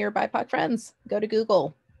asking your BIPOC friends, go to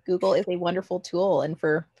Google. Google is a wonderful tool. And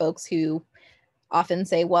for folks who often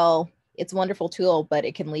say, well, it's a wonderful tool, but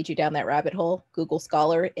it can lead you down that rabbit hole, Google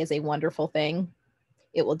Scholar is a wonderful thing.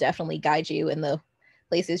 It will definitely guide you in the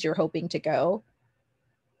places you're hoping to go.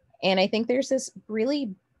 And I think there's this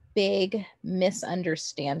really big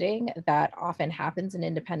misunderstanding that often happens in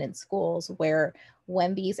independent schools where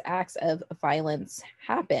when these acts of violence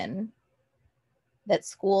happen, that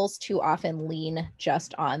schools too often lean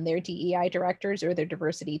just on their DEI directors or their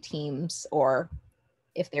diversity teams, or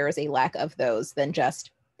if there is a lack of those, then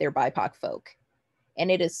just their BIPOC folk.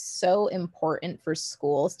 And it is so important for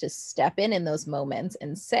schools to step in those moments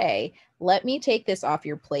and say, let me take this off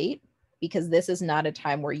your plate, because this is not a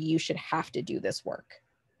time where you should have to do this work.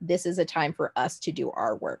 This is a time for us to do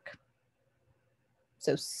our work.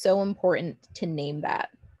 So important to name that.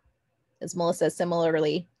 As Melissa,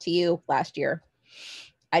 similarly to you last year,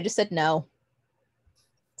 I just said no.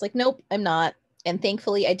 It's like, nope, I'm not. And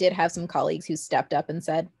thankfully, I did have some colleagues who stepped up and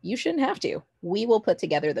said, you shouldn't have to. We will put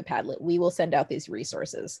together the Padlet. We will send out these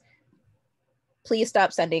resources. Please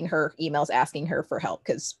stop sending her emails asking her for help,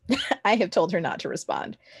 because I have told her not to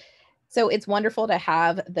respond. So it's wonderful to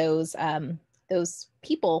have those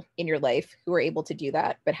people in your life who are able to do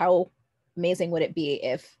that. But how amazing would it be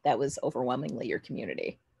if that was overwhelmingly your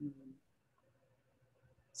community?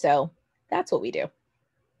 So that's what we do.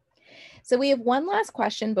 So we have one last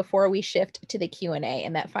question before we shift to the Q&A.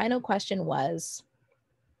 And that final question was,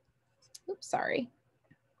 oops, sorry.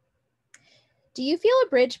 Do you feel a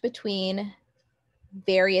bridge between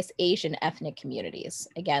various Asian ethnic communities?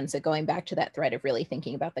 Again, so going back to that thread of really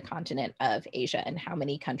thinking about the continent of Asia and how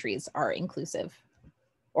many countries are inclusive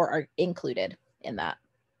or are included in that.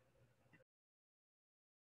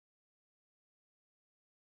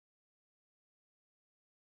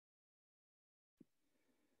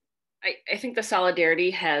 I think the solidarity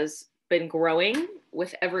has been growing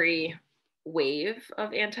with every wave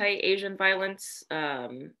of anti-Asian violence. I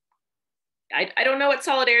don't know what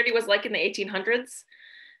solidarity was like in the 1800s,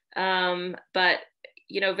 but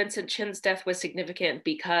you know, Vincent Chin's death was significant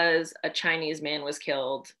because a Chinese man was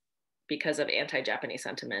killed because of anti-Japanese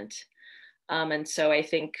sentiment. And so I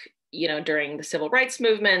think you know, during the civil rights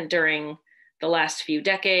movement, during the last few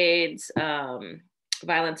decades,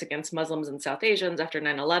 violence against Muslims and South Asians after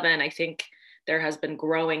 9/11, I think there has been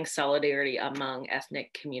growing solidarity among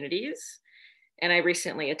ethnic communities. And I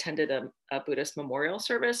recently attended a Buddhist memorial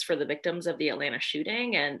service for the victims of the Atlanta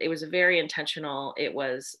shooting, and it was very intentional. It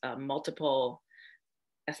was multiple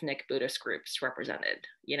ethnic Buddhist groups represented,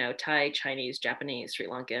 you know, Thai, Chinese, Japanese, Sri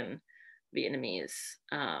Lankan, Vietnamese,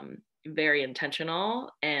 very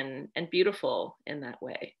intentional and beautiful in that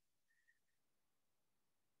way.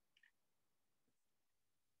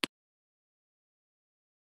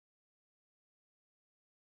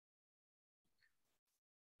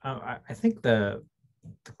 I think the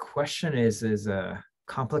question is a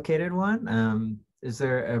complicated one. Is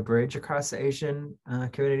there a bridge across the Asian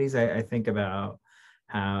communities? I think about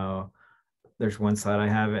how there's one slide I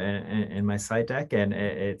have in my slide deck, and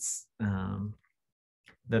it's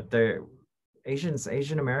that the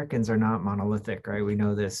Asian Americans are not monolithic, right? We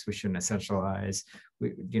know this. We shouldn't essentialize.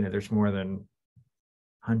 There's more than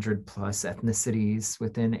 100 plus ethnicities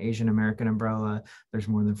within Asian American umbrella. There's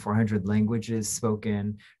more than 400 languages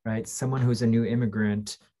spoken, right? Someone who's a new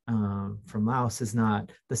immigrant from Laos is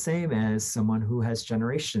not the same as someone who has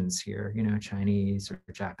generations here, you know, Chinese or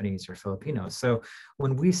Japanese or Filipino. So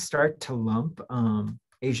when we start to lump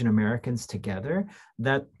Asian Americans together,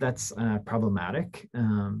 that's problematic,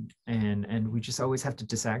 and we just always have to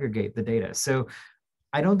disaggregate the data. So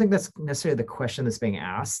I don't think that's necessarily the question that's being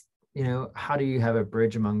asked. You know, how do you have a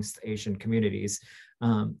bridge amongst Asian communities?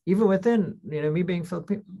 Even within, you know, me being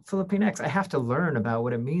Filipinx, I have to learn about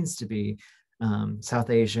what it means to be South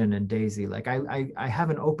Asian and Daisy. Like I have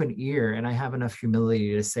an open ear, and I have enough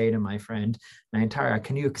humility to say to my friend Nayantara,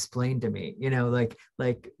 can you explain to me, you know, like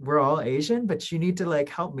we're all Asian, but you need to like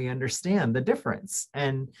help me understand the difference.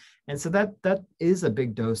 And so that is a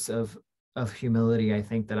big dose of humility, I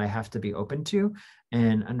think, that I have to be open to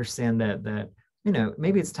and understand that you know,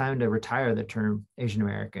 maybe it's time to retire the term Asian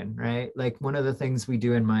American, right? Like one of the things we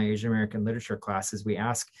do in my Asian American literature class is we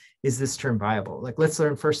ask, is this term viable? Like, let's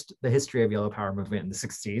learn first the history of Yellow Power movement in the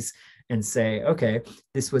 60s and say, okay,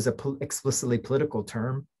 this was a explicitly political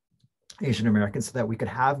term, Asian American, so that we could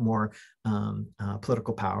have more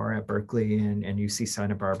political power at Berkeley and UC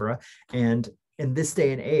Santa Barbara. And in this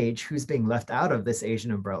day and age, who's being left out of this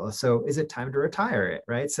Asian umbrella? So is it time to retire it,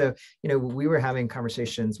 right? So, you know, we were having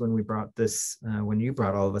conversations when we brought this, when you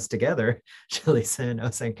brought all of us together, Jaleesa and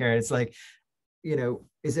Osa and Karen, it's like, you know,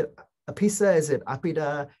 is it APISA? Is it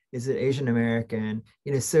APIDA? Is it Asian American?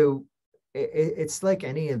 You know, so it's like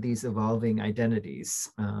any of these evolving identities.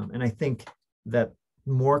 And I think that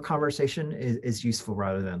more conversation is useful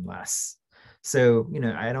rather than less. So, you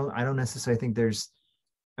know, I don't necessarily think there's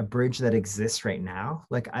a bridge that exists right now.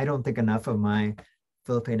 Like, I don't think enough of my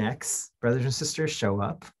Filipinx brothers and sisters show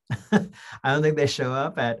up. I don't think they show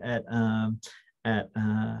up at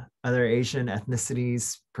other Asian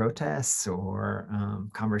ethnicities protests or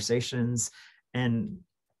conversations. And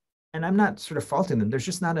I'm not sort of faulting them. There's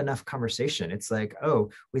just not enough conversation. It's like,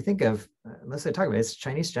 oh, we think of, unless I talk about it, it's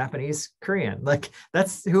Chinese, Japanese, Korean. Like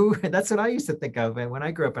that's what I used to think of. And when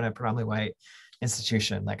I grew up in a predominantly white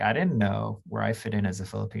institution, like I didn't know where I fit in as a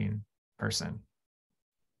Philippine person.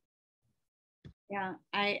 Yeah,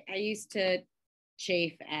 I used to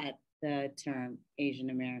chafe at the term Asian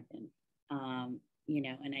American, you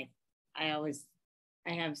know, and I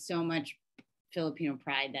have so much Filipino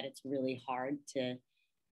pride that it's really hard to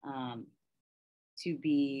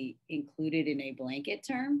be included in a blanket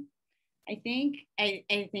term. I think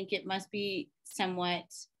it must be somewhat,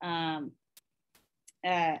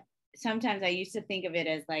 sometimes I used to think of it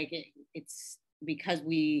as like, it's because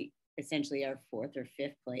we essentially are fourth or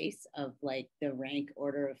fifth place of like the rank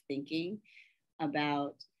order of thinking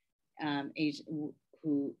about Asian,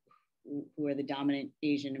 who are the dominant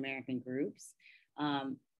Asian American groups. I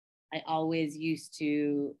always used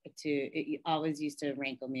to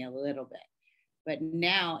rankle me a little bit. But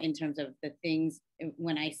now in terms of the things,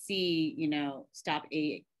 when I see, you know, stop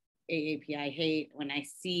AAPI hate, when I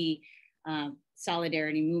see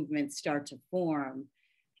solidarity movements start to form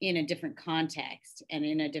in a different context and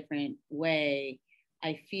in a different way,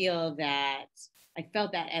 I felt that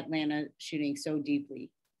Atlanta shooting so deeply,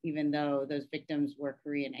 even though those victims were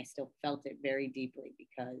Korean, I still felt it very deeply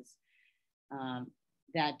because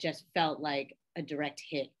that just felt like a direct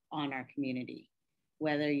hit on our community,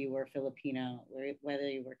 whether you were Filipino, whether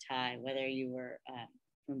you were Thai, whether you were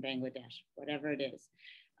from Bangladesh, whatever it is.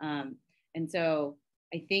 And so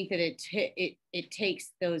I think that it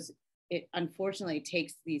unfortunately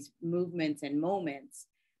takes these movements and moments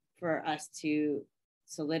for us to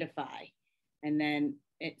solidify. And then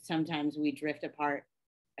sometimes we drift apart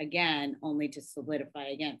again, only to solidify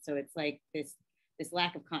again. So it's like this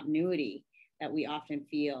lack of continuity that we often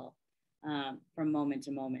feel from moment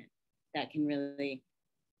to moment that can really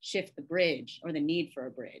shift the bridge or the need for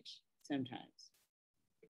a bridge sometimes.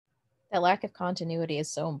 That lack of continuity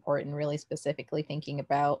is so important, really specifically thinking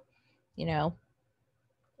about, you know,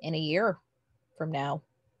 in a year from now,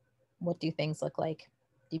 what do things look like?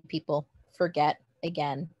 Do people forget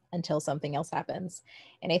again until something else happens?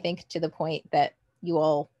 And I think to the point that you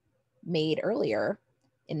all made earlier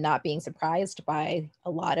in not being surprised by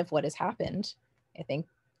a lot of what has happened, I think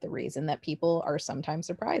the reason that people are sometimes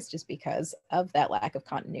surprised is because of that lack of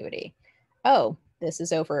continuity. Oh, this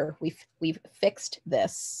is over. We've fixed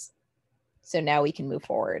this. So now we can move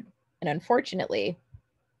forward. And unfortunately,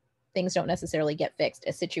 things don't necessarily get fixed.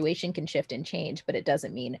 A situation can shift and change, but it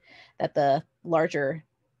doesn't mean that the larger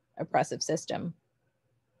oppressive system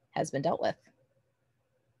has been dealt with.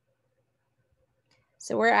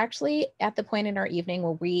 So we're actually at the point in our evening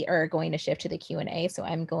where we are going to shift to the Q&A. So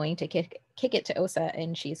I'm going to kick it to Osa,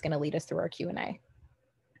 and she's going to lead us through our Q&A.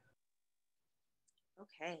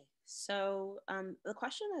 Okay, so the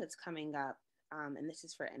question that's coming up, and this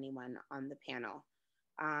is for anyone on the panel,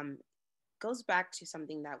 goes back to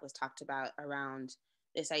something that was talked about around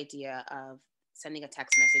this idea of sending a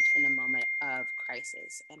text message in a moment of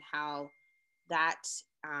crisis, and how that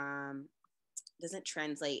doesn't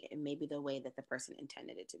translate in maybe the way that the person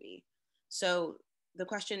intended it to be. So the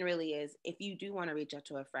question really is, if you do want to reach out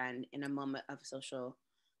to a friend in a moment of social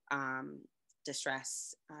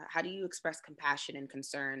distress, how do you express compassion and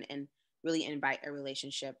concern and really invite a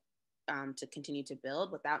relationship to continue to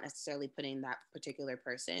build without necessarily putting that particular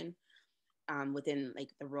person within like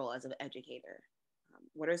the role as an educator?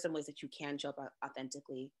 What are some ways that you can show up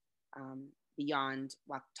authentically beyond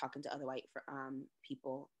while talking to other white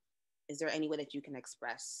people? Is there any way that you can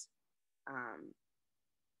express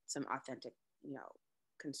some authentic,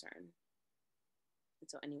 concern? And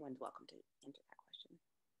so anyone's welcome to answer that question.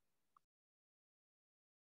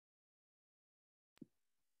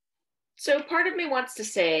 So part of me wants to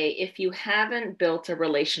say, if you haven't built a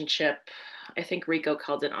relationship, I think Rico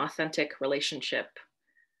called it an authentic relationship,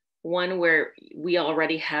 one where we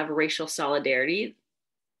already have racial solidarity,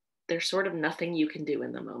 there's sort of nothing you can do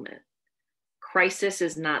in the moment. Crisis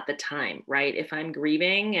is not the time, right? If I'm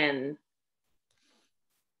grieving and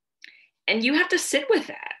you have to sit with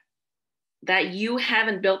that you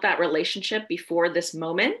haven't built that relationship before this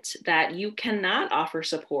moment, that you cannot offer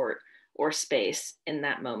support or space in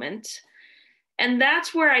that moment. And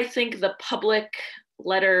that's where I think the public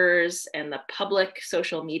letters and the public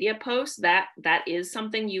social media posts, that is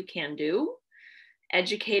something you can do.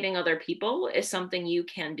 Educating other people is something you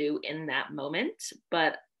can do in that moment,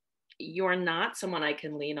 but you're not someone I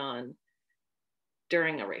can lean on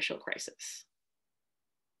during a racial crisis.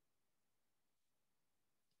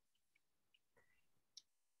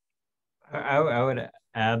 I would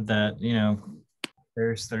add that,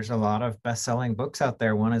 there's a lot of best-selling books out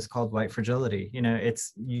there. One is called White Fragility.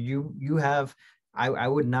 It's you have, I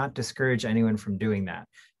would not discourage anyone from doing that,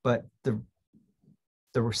 but the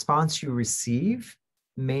response you receive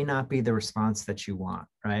may not be the response that you want,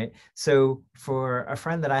 right? So for a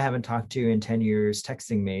friend that I haven't talked to in 10 years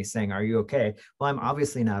texting me saying, "Are you okay?" Well, I'm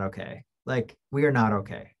obviously not okay. Like, we are not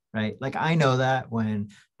okay, right? Like, I know that when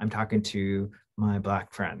I'm talking to my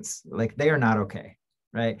Black friends, like, they are not okay,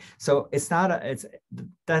 right? So it's not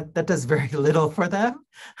that does very little for them.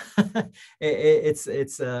 I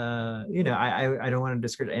don't want to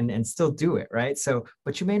discourage and still do it, right? So,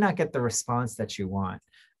 but you may not get the response that you want.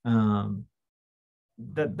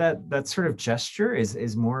 That sort of gesture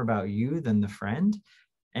is more about you than the friend.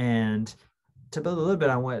 And to build a little bit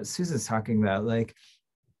on what Susan's talking about, like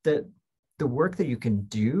the work that you can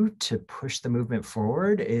do to push the movement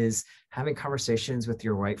forward is having conversations with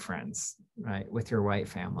your white friends, right? With your white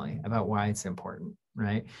family about why it's important,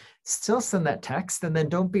 right? Still send that text, and then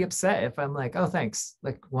don't be upset if I'm like, "Oh, thanks,"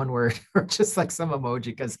 like one word or just like some emoji,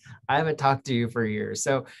 because I haven't talked to you for years.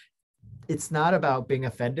 So it's not about being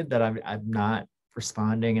offended that I'm not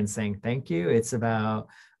responding and saying thank you. It's about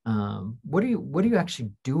what are you actually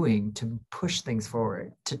doing to push things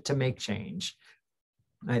forward, to make change?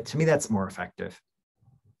 To me, that's more effective.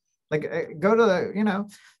 Like, go to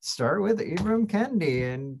start with Ibram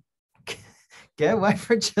Kendi and get White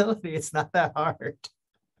Fragility. It's not that hard.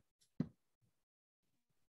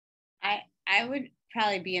 I would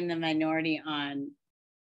probably be in the minority on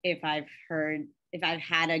if I've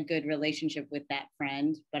had a good relationship with that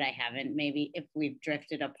friend, but I haven't. Maybe if we've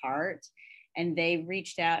drifted apart and they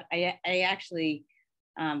reached out, I actually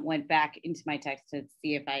went back into my text to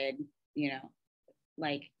see if I had,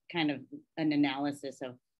 like kind of an analysis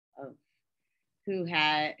of of who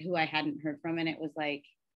I hadn't heard from. And it was like,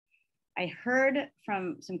 I heard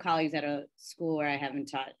from some colleagues at a school where I haven't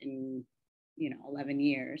taught in, 11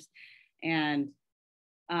 years. And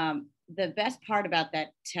the best part about that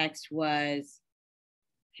text was,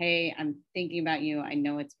 hey, I'm thinking about you. I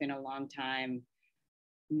know it's been a long time.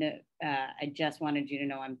 No, I just wanted you to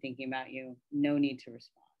know I'm thinking about you. No need to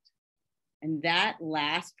respond. And that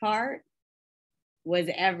last part was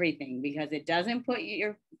everything, because it didn't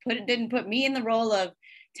put me in the role of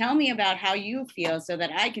tell me about how you feel so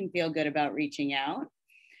that I can feel good about reaching out.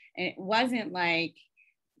 And it wasn't like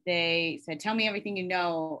they said, tell me everything you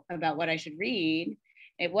know about what I should read.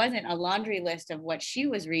 It wasn't a laundry list of what she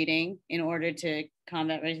was reading in order to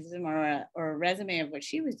combat racism, or a resume of what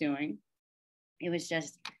she was doing. It was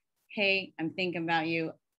just, hey, I'm thinking about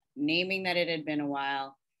you, naming that it had been a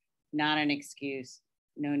while, not an excuse,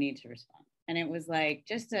 no need to respond. And it was like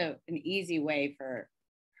just an easy way for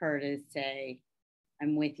her to say,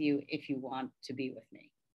 I'm with you if you want to be with me.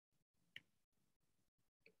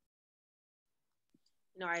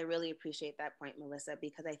 No, I really appreciate that point, Melissa,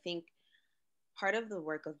 because I think part of the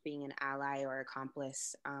work of being an ally or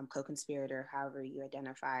accomplice, co-conspirator, however you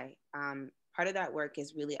identify, part of that work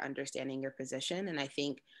is really understanding your position. And I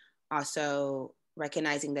think also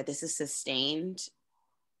recognizing that this is sustained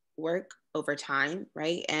work over time,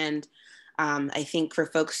 right? And I think for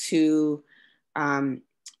folks who,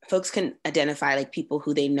 folks can identify like people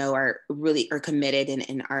who they know are committed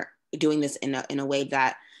and are doing this in a way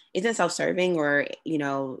that isn't self-serving, or,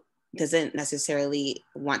 doesn't necessarily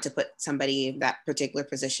want to put somebody in that particular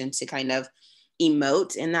position to kind of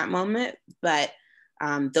emote in that moment. But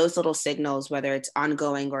those little signals, whether it's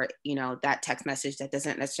ongoing or, that text message that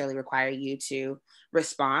doesn't necessarily require you to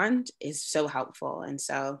respond, is so helpful. And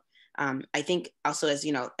so I think also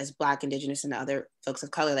as Black, Indigenous, and other folks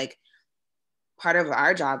of color, like part of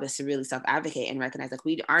our job is to really self-advocate and recognize like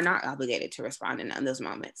we are not obligated to respond in those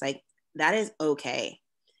moments. Like that is okay.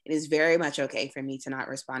 It is very much okay for me to not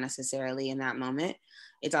respond necessarily in that moment.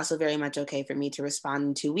 It's also very much okay for me to respond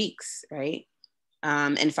in 2 weeks, right?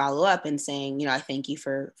 And follow up and saying, I thank you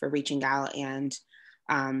for reaching out, and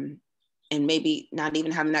maybe not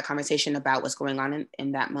even having that conversation about what's going on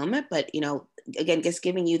in that moment, but, again, just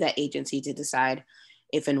giving you that agency to decide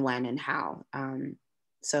if and when and how.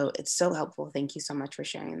 So it's so helpful. Thank you so much for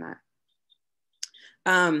sharing that.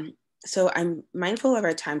 So I'm mindful of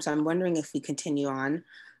our time, so I'm wondering if we continue on.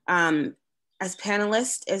 As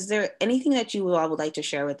panelists, is there anything that you all would like to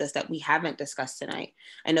share with us that we haven't discussed tonight?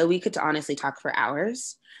 I know we could honestly talk for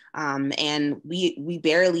hours, and we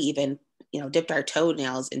barely even dipped our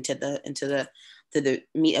toenails into the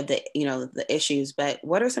meat of the the issues. But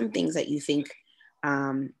what are some things that you think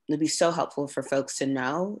would be so helpful for folks to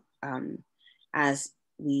know as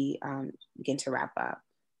we begin to wrap up?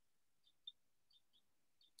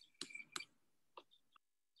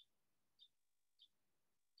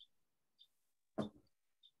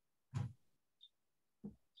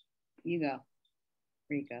 You go,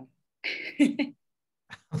 Rico. I'm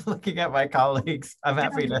looking at my colleagues. I'm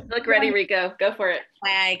happy to. Look ready, Rico. Go for it. Why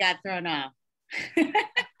I got thrown off.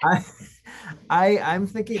 I'm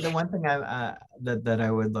thinking the one thing that I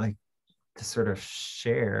would like to sort of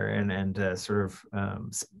share and sort of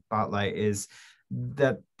spotlight is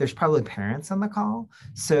that there's probably parents on the call.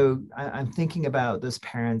 So I'm thinking about those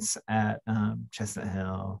parents at Chestnut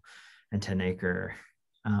Hill and Tenacre.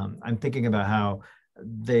 I'm thinking about how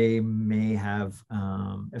they may have,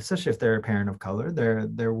 especially if they're a parent of color,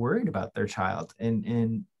 they're worried about their child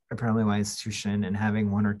in a primarily white institution and having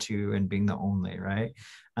one or two and being the only, right?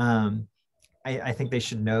 I think they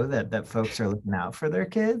should know that folks are looking out for their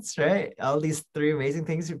kids, right? All these three amazing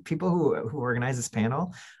things, people who organize this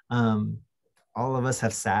panel, all of us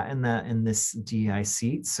have sat in this DEI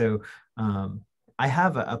seat. So I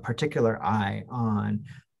have a particular eye on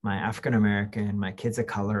my African-American, my kids of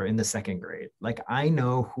color in the second grade. Like I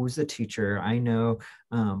know who's the teacher, I know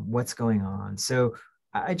what's going on. So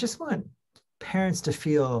I just want parents to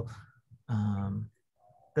feel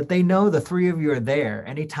that they know the three of you are there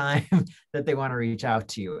anytime that they want to reach out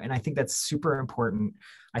to you. And I think that's super important.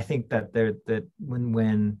 I think that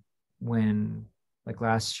when like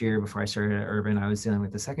last year before I started at Urban, I was dealing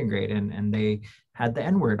with the second grade and they had the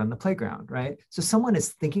N-word on the playground, right? So someone is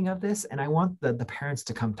thinking of this and I want the parents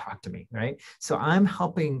to come talk to me, right? So I'm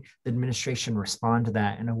helping the administration respond to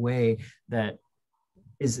that in a way that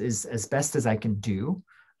is as best as I can do.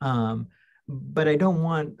 But I don't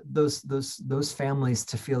want those families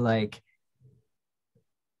to feel like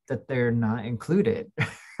that they're not included,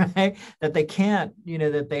 right? That they can't,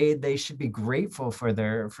 that they should be grateful for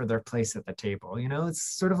their place at the table. It's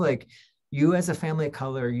sort of like you as a family of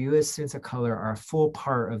color, you as students of color are a full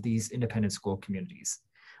part of these independent school communities.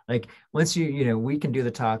 Like once we can do the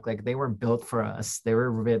talk, like they weren't built for us. They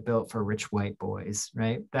were built for rich white boys,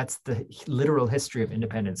 right? That's the literal history of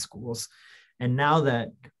independent schools. And now that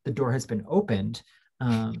the door has been opened,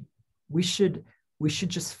 we should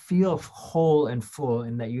just feel whole and full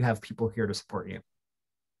in that you have people here to support you.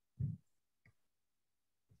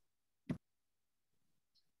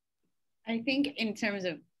 I think in terms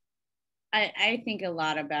of, I think a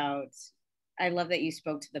lot about, I love that you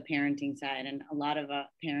spoke to the parenting side, and a lot of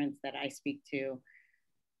parents that I speak to,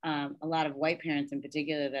 a lot of white parents in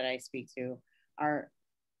particular that I speak to are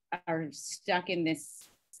stuck in this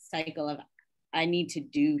cycle of, I need to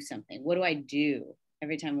do something. What do I do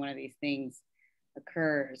every time one of these things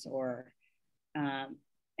occurs? Or,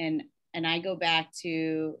 and I go back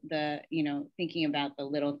to the, thinking about the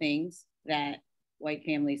little things that white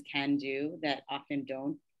families can do that often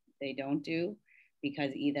they don't do,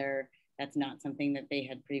 because either that's not something that they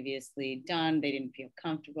had previously done, they didn't feel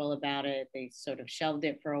comfortable about it, they sort of shelved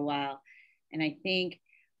it for a while. And I think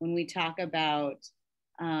when we talk about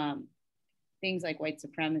things like white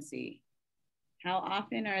supremacy, how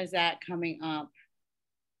often is that coming up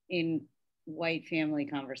in white family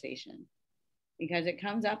conversation? Because it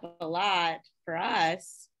comes up a lot for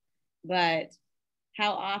us, but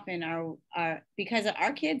how often are because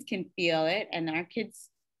our kids can feel it, and our kids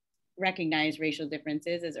recognize racial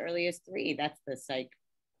differences as early as 3. That's the psych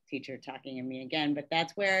teacher talking to me again, but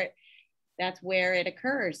that's where it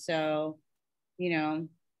occurs. So,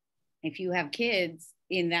 if you have kids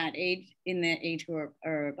in that age group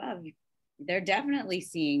or above, they're definitely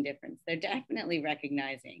seeing difference. They're definitely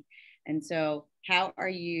recognizing. And so how are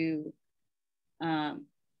you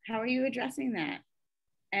addressing that?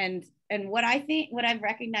 And what I've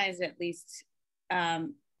recognized, at least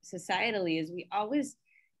societally, is we always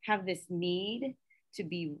have this need to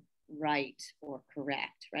be right or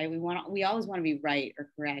correct, right? We always want to be right or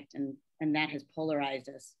correct, and that has polarized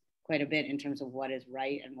us quite a bit in terms of what is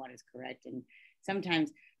right and what is correct. And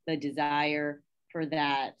sometimes the desire for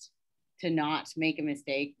that to not make a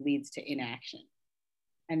mistake leads to inaction.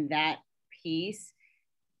 And that piece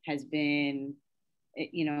has been,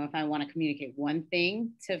 if I want to communicate one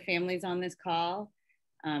thing to families on this call,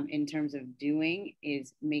 in terms of doing,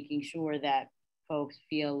 is making sure that folks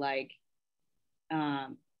feel like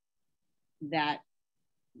that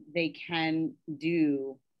they can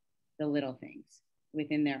do the little things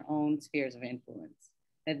within their own spheres of influence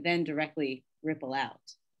that then directly ripple out.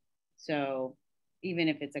 So even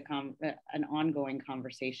if it's an ongoing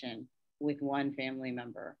conversation with one family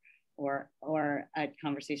member, or a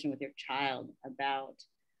conversation with your child about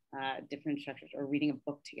different structures, or reading a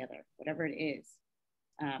book together, whatever it is,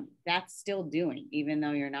 that's still doing, even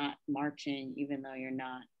though you're not marching, even though you're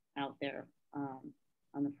not out there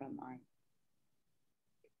on the front line.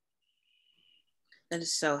 That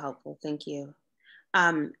is so helpful. Thank you.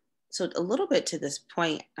 So a little bit to this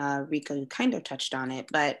point, Rico, you kind of touched on it,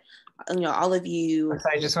 but all of you.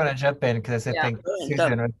 I just want to jump in because I think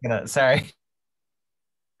Susan was gonna. Sorry.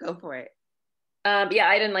 Go for it. Yeah,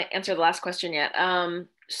 I didn't answer the last question yet.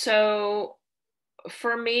 So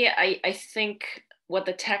for me, I think what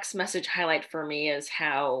the text message highlight for me is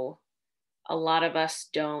how a lot of us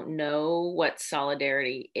don't know what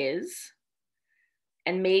solidarity is.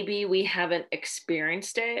 And maybe we haven't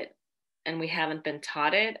experienced it and we haven't been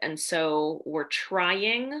taught it. And so we're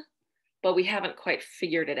trying, but we haven't quite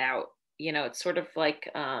figured it out. It's sort of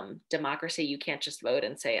like democracy. You can't just vote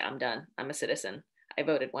and say, I'm done, I'm a citizen. I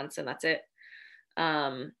voted once and that's it.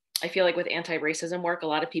 I feel like with anti-racism work, a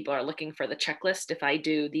lot of people are looking for the checklist. If I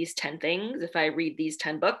do these 10 things, if I read these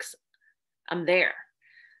 10 books, I'm there.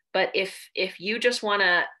 But if you just want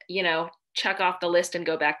to, check off the list and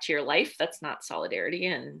go back to your life, that's not solidarity,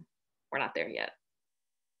 and we're not there yet.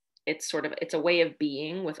 It's a way of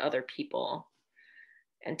being with other people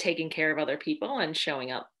and taking care of other people and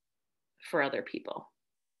showing up for other people.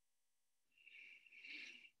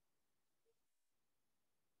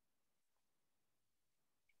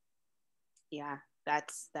 Yeah,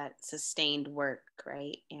 that's that sustained work,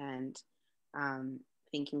 right? And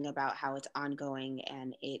thinking about how it's ongoing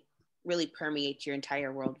and it really permeates your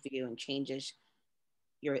entire worldview and changes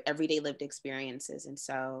your everyday lived experiences. And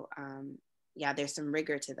so, yeah, there's some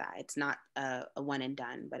rigor to that. It's not a one and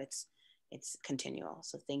done, but it's continual.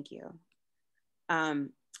 So thank you.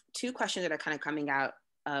 2 questions that are kind of coming out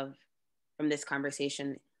from this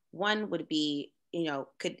conversation. One would be,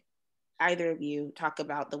 could either of you talk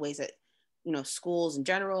about the ways that schools in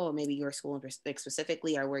general, or maybe your school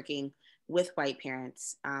specifically, are working with white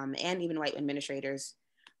parents and even white administrators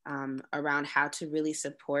around how to really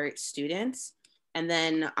support students. And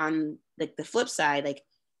then on like the flip side, like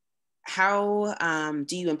how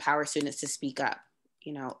do you empower students to speak up?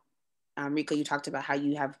 You know, Rico, you talked about how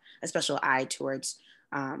you have a special eye towards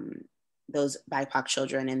those BIPOC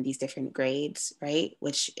children in these different grades, right?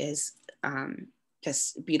 Which is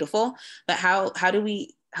just beautiful. But how do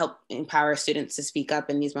we help empower students to speak up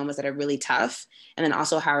in these moments that are really tough? And then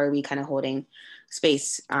also, how are we kind of holding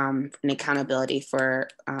space and accountability for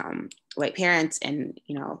white parents and,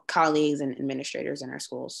 you know, colleagues and administrators in our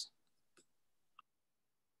schools?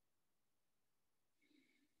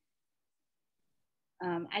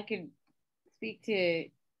 I could speak to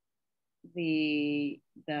the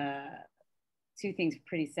two things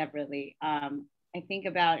pretty separately. I think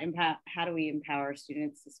about how do we empower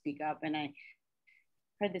students to speak up, and I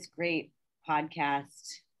heard this great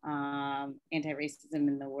podcast, Anti-Racism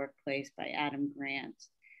in the Workplace by Adam Grant,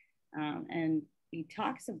 and he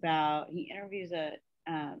interviews a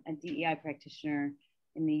DEI practitioner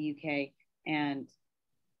in the UK, and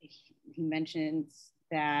he mentions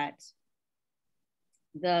that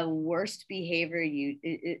the worst behavior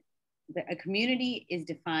a community is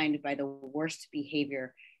defined by the worst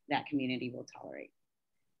behavior that community will tolerate.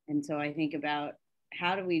 And so I think about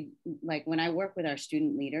how do we, like when I work with our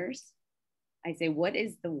student leaders, I say, what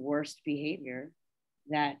is the worst behavior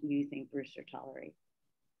that you think Brewster tolerates?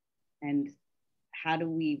 And how do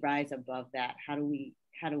we rise above that? How do we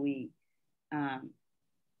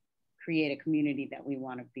create a community that we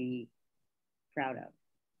want to be proud of?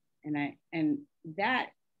 And that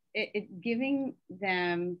giving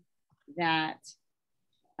them that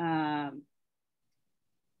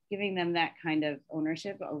kind of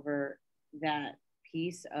ownership over that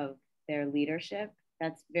piece of their leadership,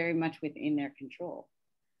 that's very much within their control.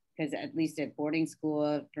 Because at least at boarding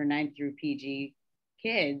school for 9th through PG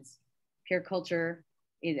kids, peer culture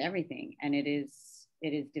is everything, and it is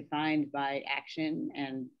defined by action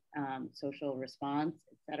and social response,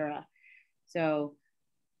 etc. So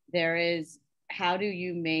there is, how do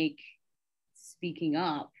you make speaking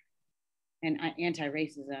up and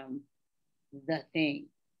anti-racism the thing?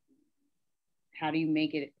 How do you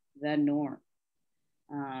make it the norm?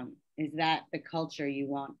 Is that the culture you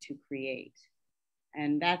want to create?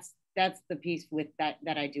 And that's the piece with that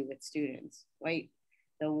I do with students.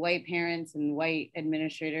 The white parents and white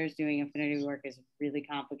administrators doing affinity work is really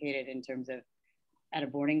complicated in terms of, at a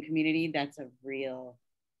boarding community, that's a real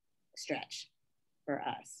stretch for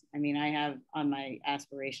us. I mean, I have on my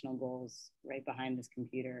aspirational goals right behind this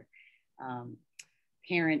computer,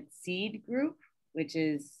 Parent Seed Group, which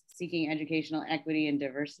is Seeking Educational Equity and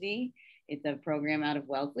Diversity. It's a program out of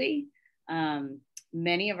Wellesley.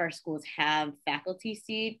 Many of our schools have faculty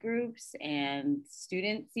seed groups and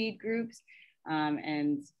student seed groups.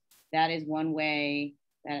 And that is one way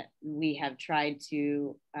that we have tried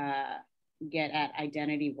to get at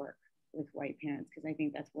identity work with white parents, because I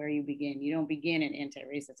think that's where you begin. You don't begin in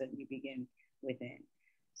anti-racism, you begin within.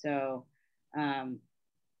 So, and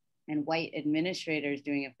white administrators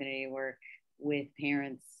doing affinity work with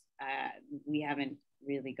parents, we haven't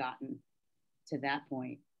really gotten to that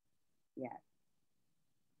point yet.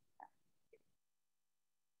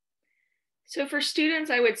 So for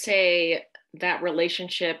students, I would say that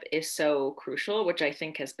relationship is so crucial, which I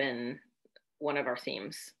think has been one of our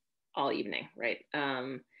themes all evening, right?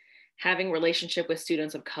 Having relationship with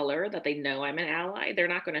students of color that they know I'm an ally. They're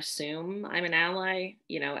not going to assume I'm an ally.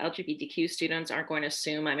 You know, LGBTQ students aren't going to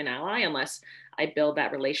assume I'm an ally unless I build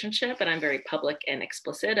that relationship, and I'm very public and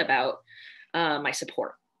explicit about my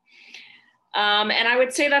support. And I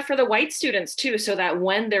would say that for the white students too, so that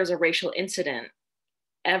when there's a racial incident,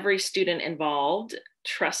 every student involved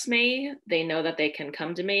trusts me. They know that they can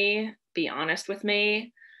come to me, be honest with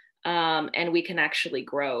me, and we can actually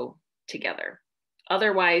grow together.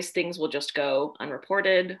 Otherwise, things will just go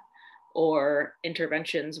unreported or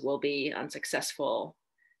interventions will be unsuccessful.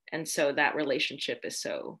 And so that relationship is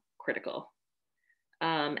so critical.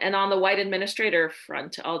 And on the white administrator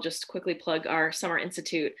front, I'll just quickly plug our Summer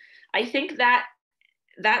Institute. I think that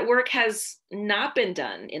work has not been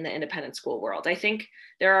done in the independent school world. I think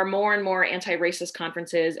there are more and more anti-racist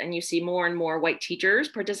conferences, and you see more and more white teachers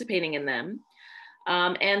participating in them.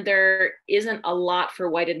 And there isn't a lot for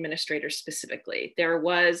white administrators specifically. There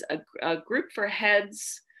was a group for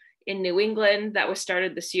heads in New England that was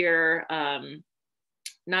started this year,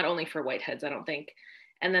 not only for white heads, I don't think.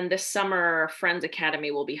 And then this summer, Friends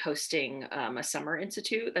Academy will be hosting a summer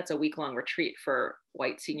institute. That's a week-long retreat for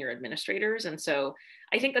white senior administrators. And so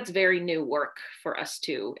I think that's very new work for us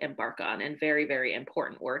to embark on, and very, very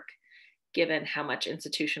important work, given how much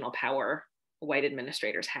institutional power white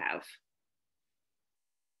administrators have.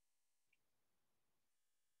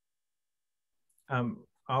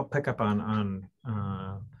 I'll pick up on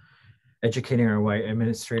educating our white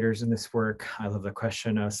administrators in this work. I love the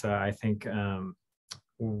question, Osa. I think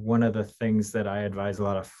one of the things that I advise a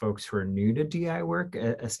lot of folks who are new to DI work,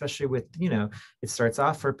 especially with, it starts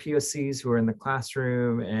off for POCs who are in the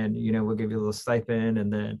classroom and, we'll give you a little stipend,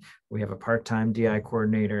 and then we have a part-time DI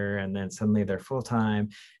coordinator, and then suddenly they're full-time.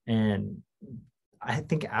 And I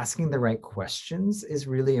think asking the right questions is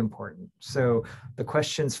really important. So the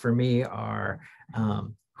questions for me are,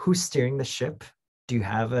 who's steering the ship? Do you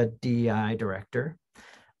have a DEI director?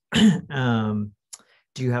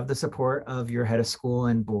 Do you have the support of your head of school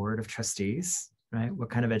and board of trustees, right? What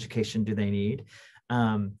kind of education do they need?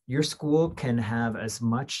 Your school can have as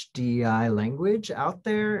much DEI language out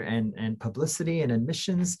there and publicity and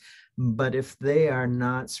admissions, but if they are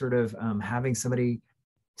not sort of having somebody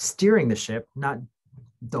steering the ship, not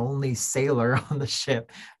the only sailor on the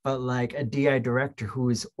ship, but like a DI director who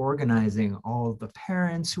is organizing all the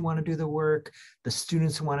parents who want to do the work, the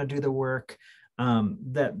students who want to do the work,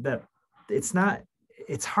 that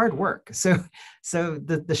it's hard work. So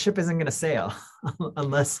the ship isn't going to sail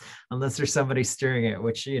unless there's somebody steering it,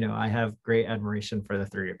 which, I have great admiration for the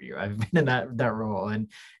three of you. I've been in that role.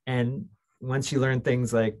 And once you learn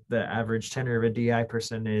things like the average tenure of a DI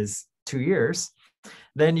person is 2 years,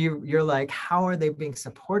 then you're like, how are they being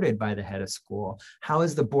supported by the head of school? How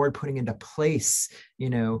is the board putting into place,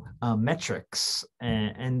 metrics?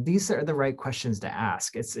 And these are the right questions to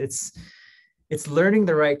ask. It's learning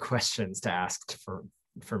the right questions to ask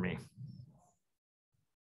for me.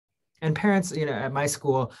 And parents, at my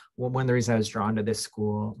school, one of the reasons I was drawn to this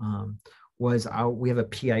school was we have a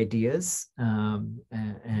PIDEAs,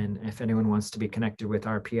 and if anyone wants to be connected with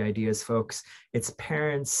our PIDEAs folks, it's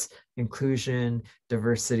parents, inclusion,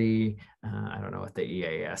 diversity. I don't know what the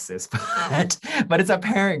EAS is, but it's a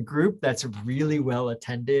parent group that's really well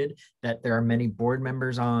attended, that there are many board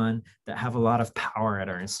members on, that have a lot of power at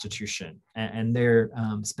our institution. And they're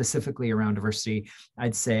specifically around diversity.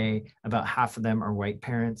 I'd say about half of them are white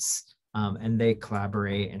parents. And they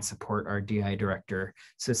collaborate and support our DI director.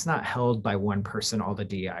 So it's not held by one person, all the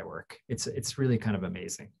DI work. It's really kind of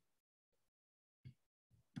amazing.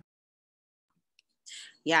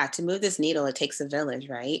 Yeah, to move this needle, it takes a village,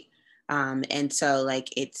 right? And so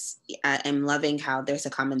I'm loving how there's a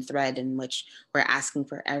common thread in which we're asking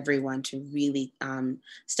for everyone to really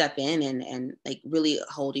step in and like really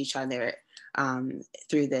hold each other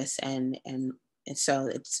through this. And so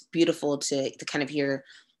it's beautiful to kind of hear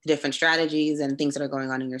different strategies and things that are going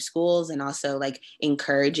on in your schools, and also like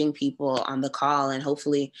encouraging people on the call, and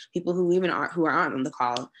hopefully people who aren't on the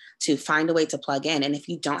call, to find a way to plug in. And if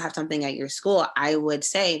you don't have something at your school, I would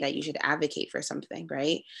say that you should advocate for something,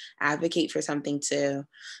 right? Advocate for something to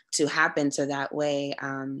happen, so that way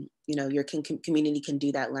your community can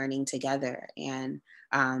do that learning together and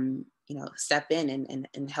step in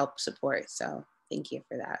and help support. So thank you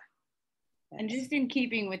for that. And just in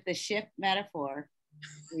keeping with the ship metaphor,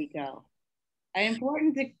 Rico, an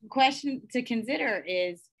important question to consider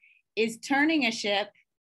is turning a ship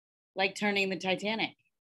like turning the Titanic,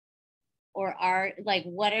 or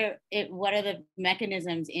what are the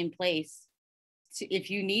mechanisms in place if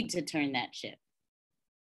you need to turn that ship?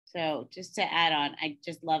 So just to add on, I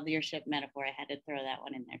just love your ship metaphor. I had to throw that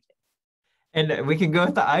one in there too. And we can go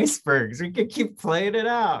with the icebergs. We can keep playing it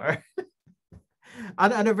out.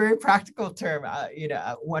 On a very practical term,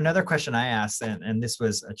 another question I asked, and this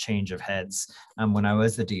was a change of heads when I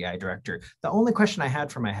was the DI director, the only question I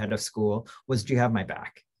had for my head of school was, do you have my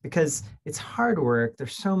back? Because it's hard work.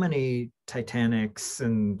 There's so many Titanics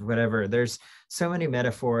and whatever. There's so many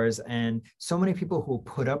metaphors and so many people who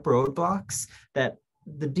put up roadblocks that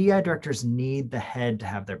the DI directors need the head to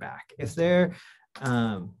have their back. If they're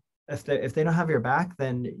if they don't have your back,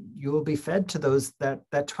 then you will be fed to that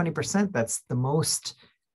 20% that's the most,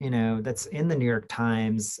 that's in the New York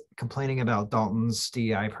Times complaining about Dalton's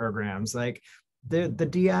DI programs. Like the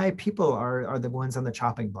DI people are the ones on the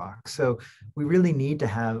chopping block. So we really need to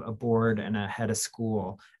have a board and a head of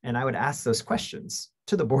school. And I would ask those questions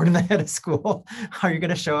to the board and the head of school. Are you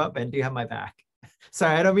going to show up, and do you have my back?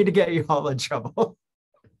 Sorry, I don't mean to get you all in trouble.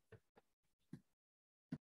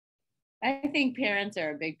 I think parents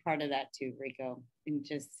are a big part of that too, Rico. And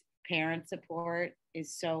just parent support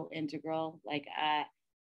is so integral,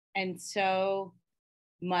 and so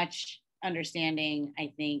much understanding.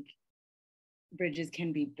 I think bridges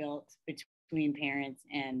can be built between parents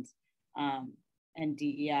and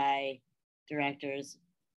DEI directors.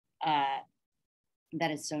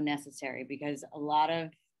 That is so necessary, because a lot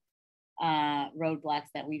of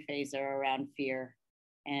roadblocks that we face are around fear,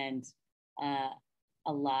 and a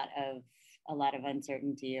lot of a lot of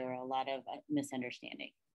uncertainty or a lot of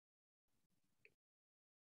misunderstanding.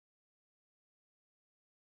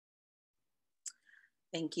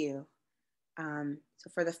 Thank you. So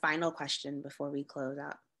for the final question before we close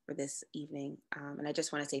out for this evening, and I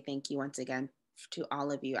just want to say thank you once again to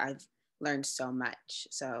all of you. I've learned so much,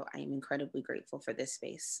 so I am incredibly grateful for this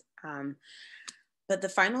space. But the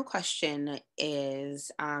final question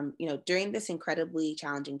is, during this incredibly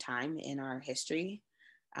challenging time in our history,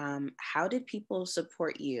 how did people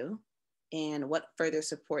support you, and what further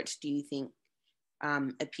supports do you think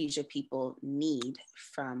APISA people need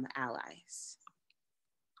from allies?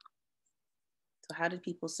 So how did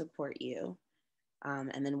people support you?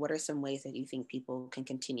 And then what are some ways that you think people can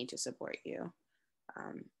continue to support you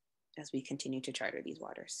as we continue to charter these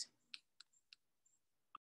waters?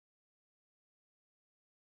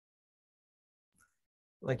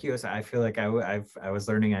 Like you, I feel like I was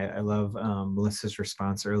learning. I love Melissa's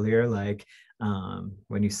response earlier. Like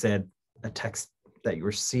when you said a text that you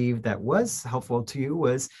received that was helpful to you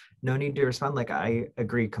was no need to respond. Like I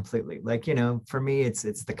agree completely. Like, for me, it's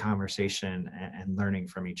the conversation and learning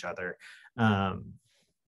from each other. I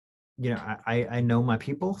know my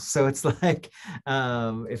people, so it's like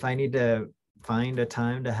if I need to find a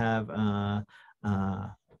time to have a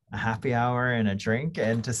happy hour and a drink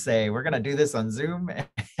and to say we're going to do this on Zoom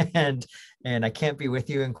and I can't be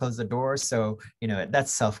with you and close the door, so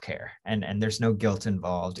that's self-care and there's no guilt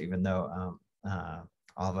involved, even though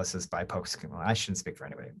all of us as BIPOCs, well, I shouldn't speak for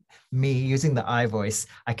anybody. Me using the I voice,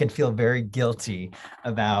 I can feel very guilty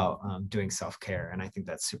about doing self-care, and I think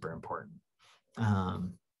that's super important.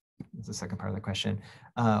 That's the second part of the question.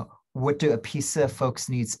 What do APISA folks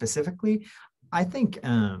need specifically? I think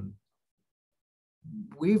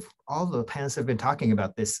all the panelists have been talking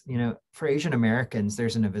about this. For Asian Americans,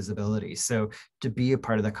 there's an invisibility. So to be a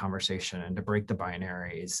part of the conversation and to break the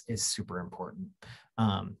binary is super important.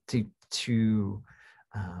 To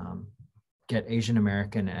get Asian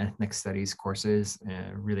American and ethnic studies courses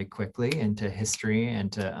really quickly into history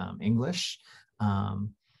and to English.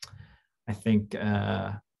 I think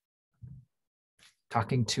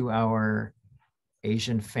talking to our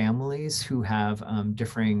Asian families who have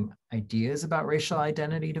differing ideas about racial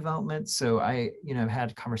identity development. So I, have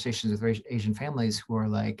had conversations with Asian families who are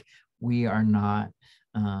like, we are not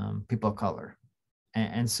people of color.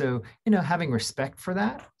 And so, having respect for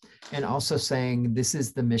that and also saying this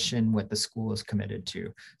is the mission, what the school is committed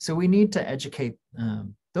to. So we need to educate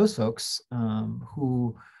those folks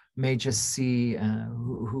who may just see,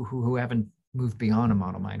 who haven't moved beyond a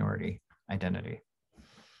model minority identity.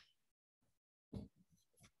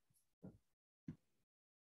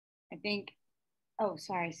 I think, oh,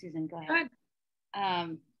 sorry, Susan, go ahead. I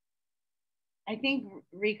think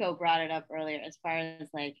Rico brought it up earlier as far as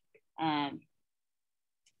like,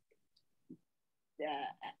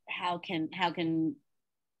 how can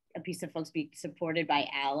APISA folks be supported by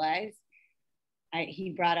allies?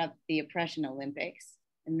 He brought up the Oppression Olympics,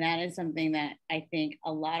 and that is something that I think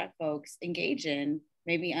a lot of folks engage in,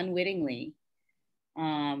 maybe unwittingly.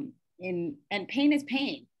 And pain is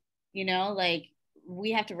pain, like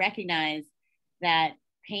we have to recognize that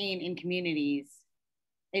pain in communities,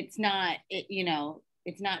 it's not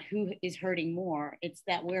who is hurting more, it's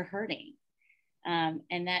that we're hurting.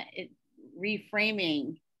 And that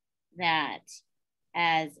reframing that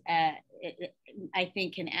as I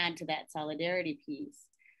think can add to that solidarity piece.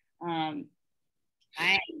 I'm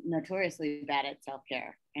notoriously bad at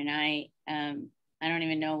self-care, and I don't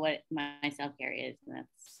even know what my self-care is, and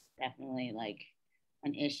that's definitely like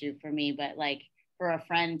an issue for me. But like for a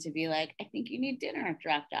friend to be like, I think you need dinner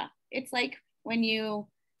dropped off, it's like when you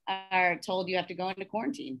are told you have to go into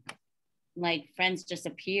quarantine, like friends just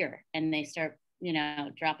appear and they start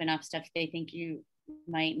dropping off stuff they think you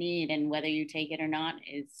might need, and whether you take it or not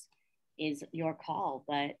is your call.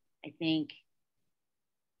 But I think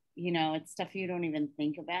it's stuff you don't even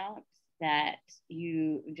think about, that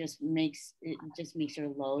just makes your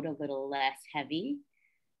load a little less heavy,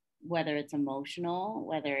 whether it's emotional,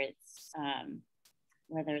 whether it's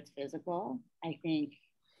physical. I think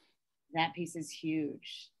that piece is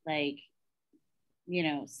huge. Like,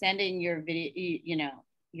 sending your video,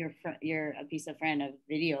 your APISA friend a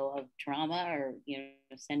video of trauma, or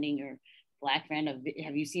sending your Black friend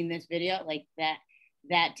have you seen this video, like that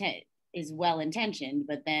is well intentioned,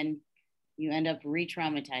 but then you end up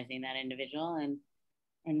re-traumatizing that individual, and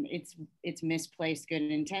it's misplaced good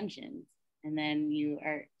intentions, and then you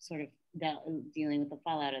are sort of dealing with the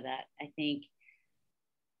fallout of that. I think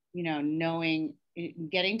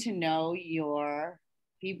getting to know your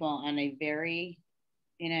people on a very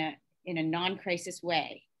in a non-crisis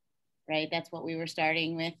way, right? That's what we were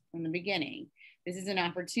starting with from the beginning. This is an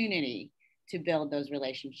opportunity to build those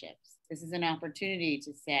relationships. This is an opportunity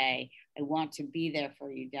to say, I want to be there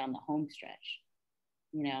for you down the home stretch,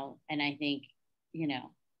 you know, and I think, you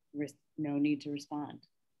know, no need to respond.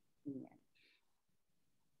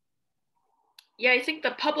 Yeah, I think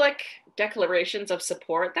the public declarations of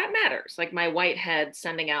support, that matters. Like my white head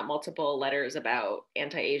sending out multiple letters about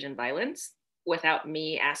anti-Asian violence without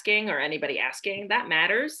me asking or anybody asking, that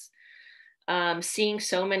matters. Seeing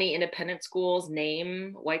so many independent schools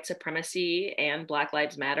name white supremacy and Black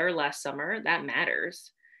Lives Matter last summer, that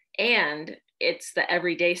matters. And it's the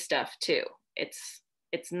everyday stuff too. It's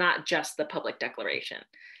not just the public declaration.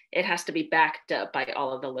 It has to be backed up by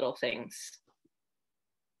all of the little things.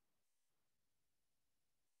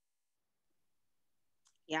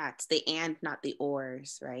 Yeah, it's the and, not the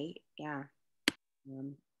ors, right? Yeah.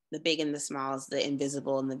 The big and the smalls, the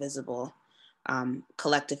invisible and the visible.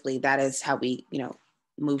 Collectively, that is how we, you know,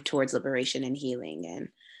 move towards liberation and healing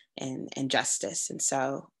and justice. And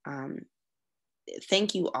so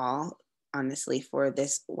thank you all, honestly, for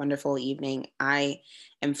this wonderful evening. I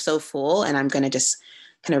am so full, and I'm going to just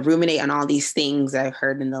kind of ruminate on all these things I've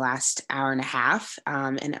heard in the last hour and a half.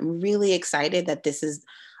 And I'm really excited that this is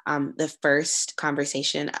the first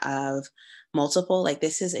conversation of multiple. Like,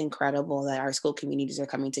 this is incredible that our school communities are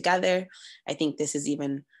coming together. I think this is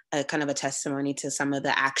even a kind of a testimony to some of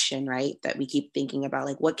the action, right, that we keep thinking about,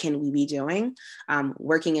 like, what can we be doing?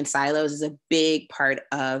 Working in silos is a big part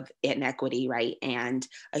of inequity, right, and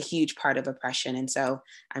a huge part of oppression. And so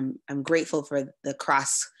I'm grateful for the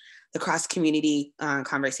cross community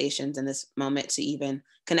conversations in this moment to even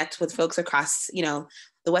connect with folks across, you know,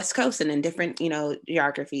 the West Coast and in different, you know,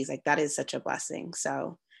 geographies. Like, that is such a blessing.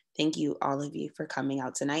 So thank you, all of you, for coming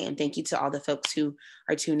out tonight. And thank you to all the folks who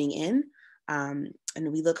are tuning in.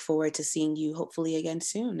 And we look forward to seeing you hopefully again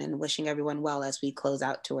soon, and wishing everyone well as we close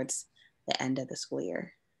out towards the end of the school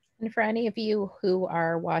year. And for any of you who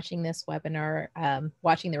are watching this webinar,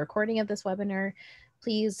 watching the recording of this webinar,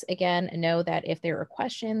 please, again, know that if there are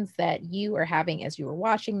questions that you are having as you are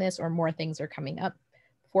watching this, or more things are coming up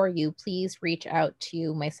for you, please reach out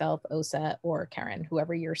to myself, Osa, or Karen,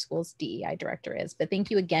 whoever your school's DEI director is. But thank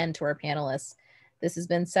you again to our panelists. This has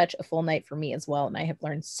been such a full night for me as well, and I have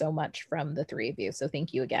learned so much from the three of you. So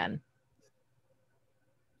thank you again.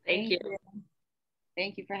 Thank you.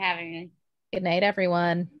 Thank you for having me. Good night,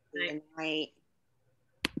 everyone. Good night.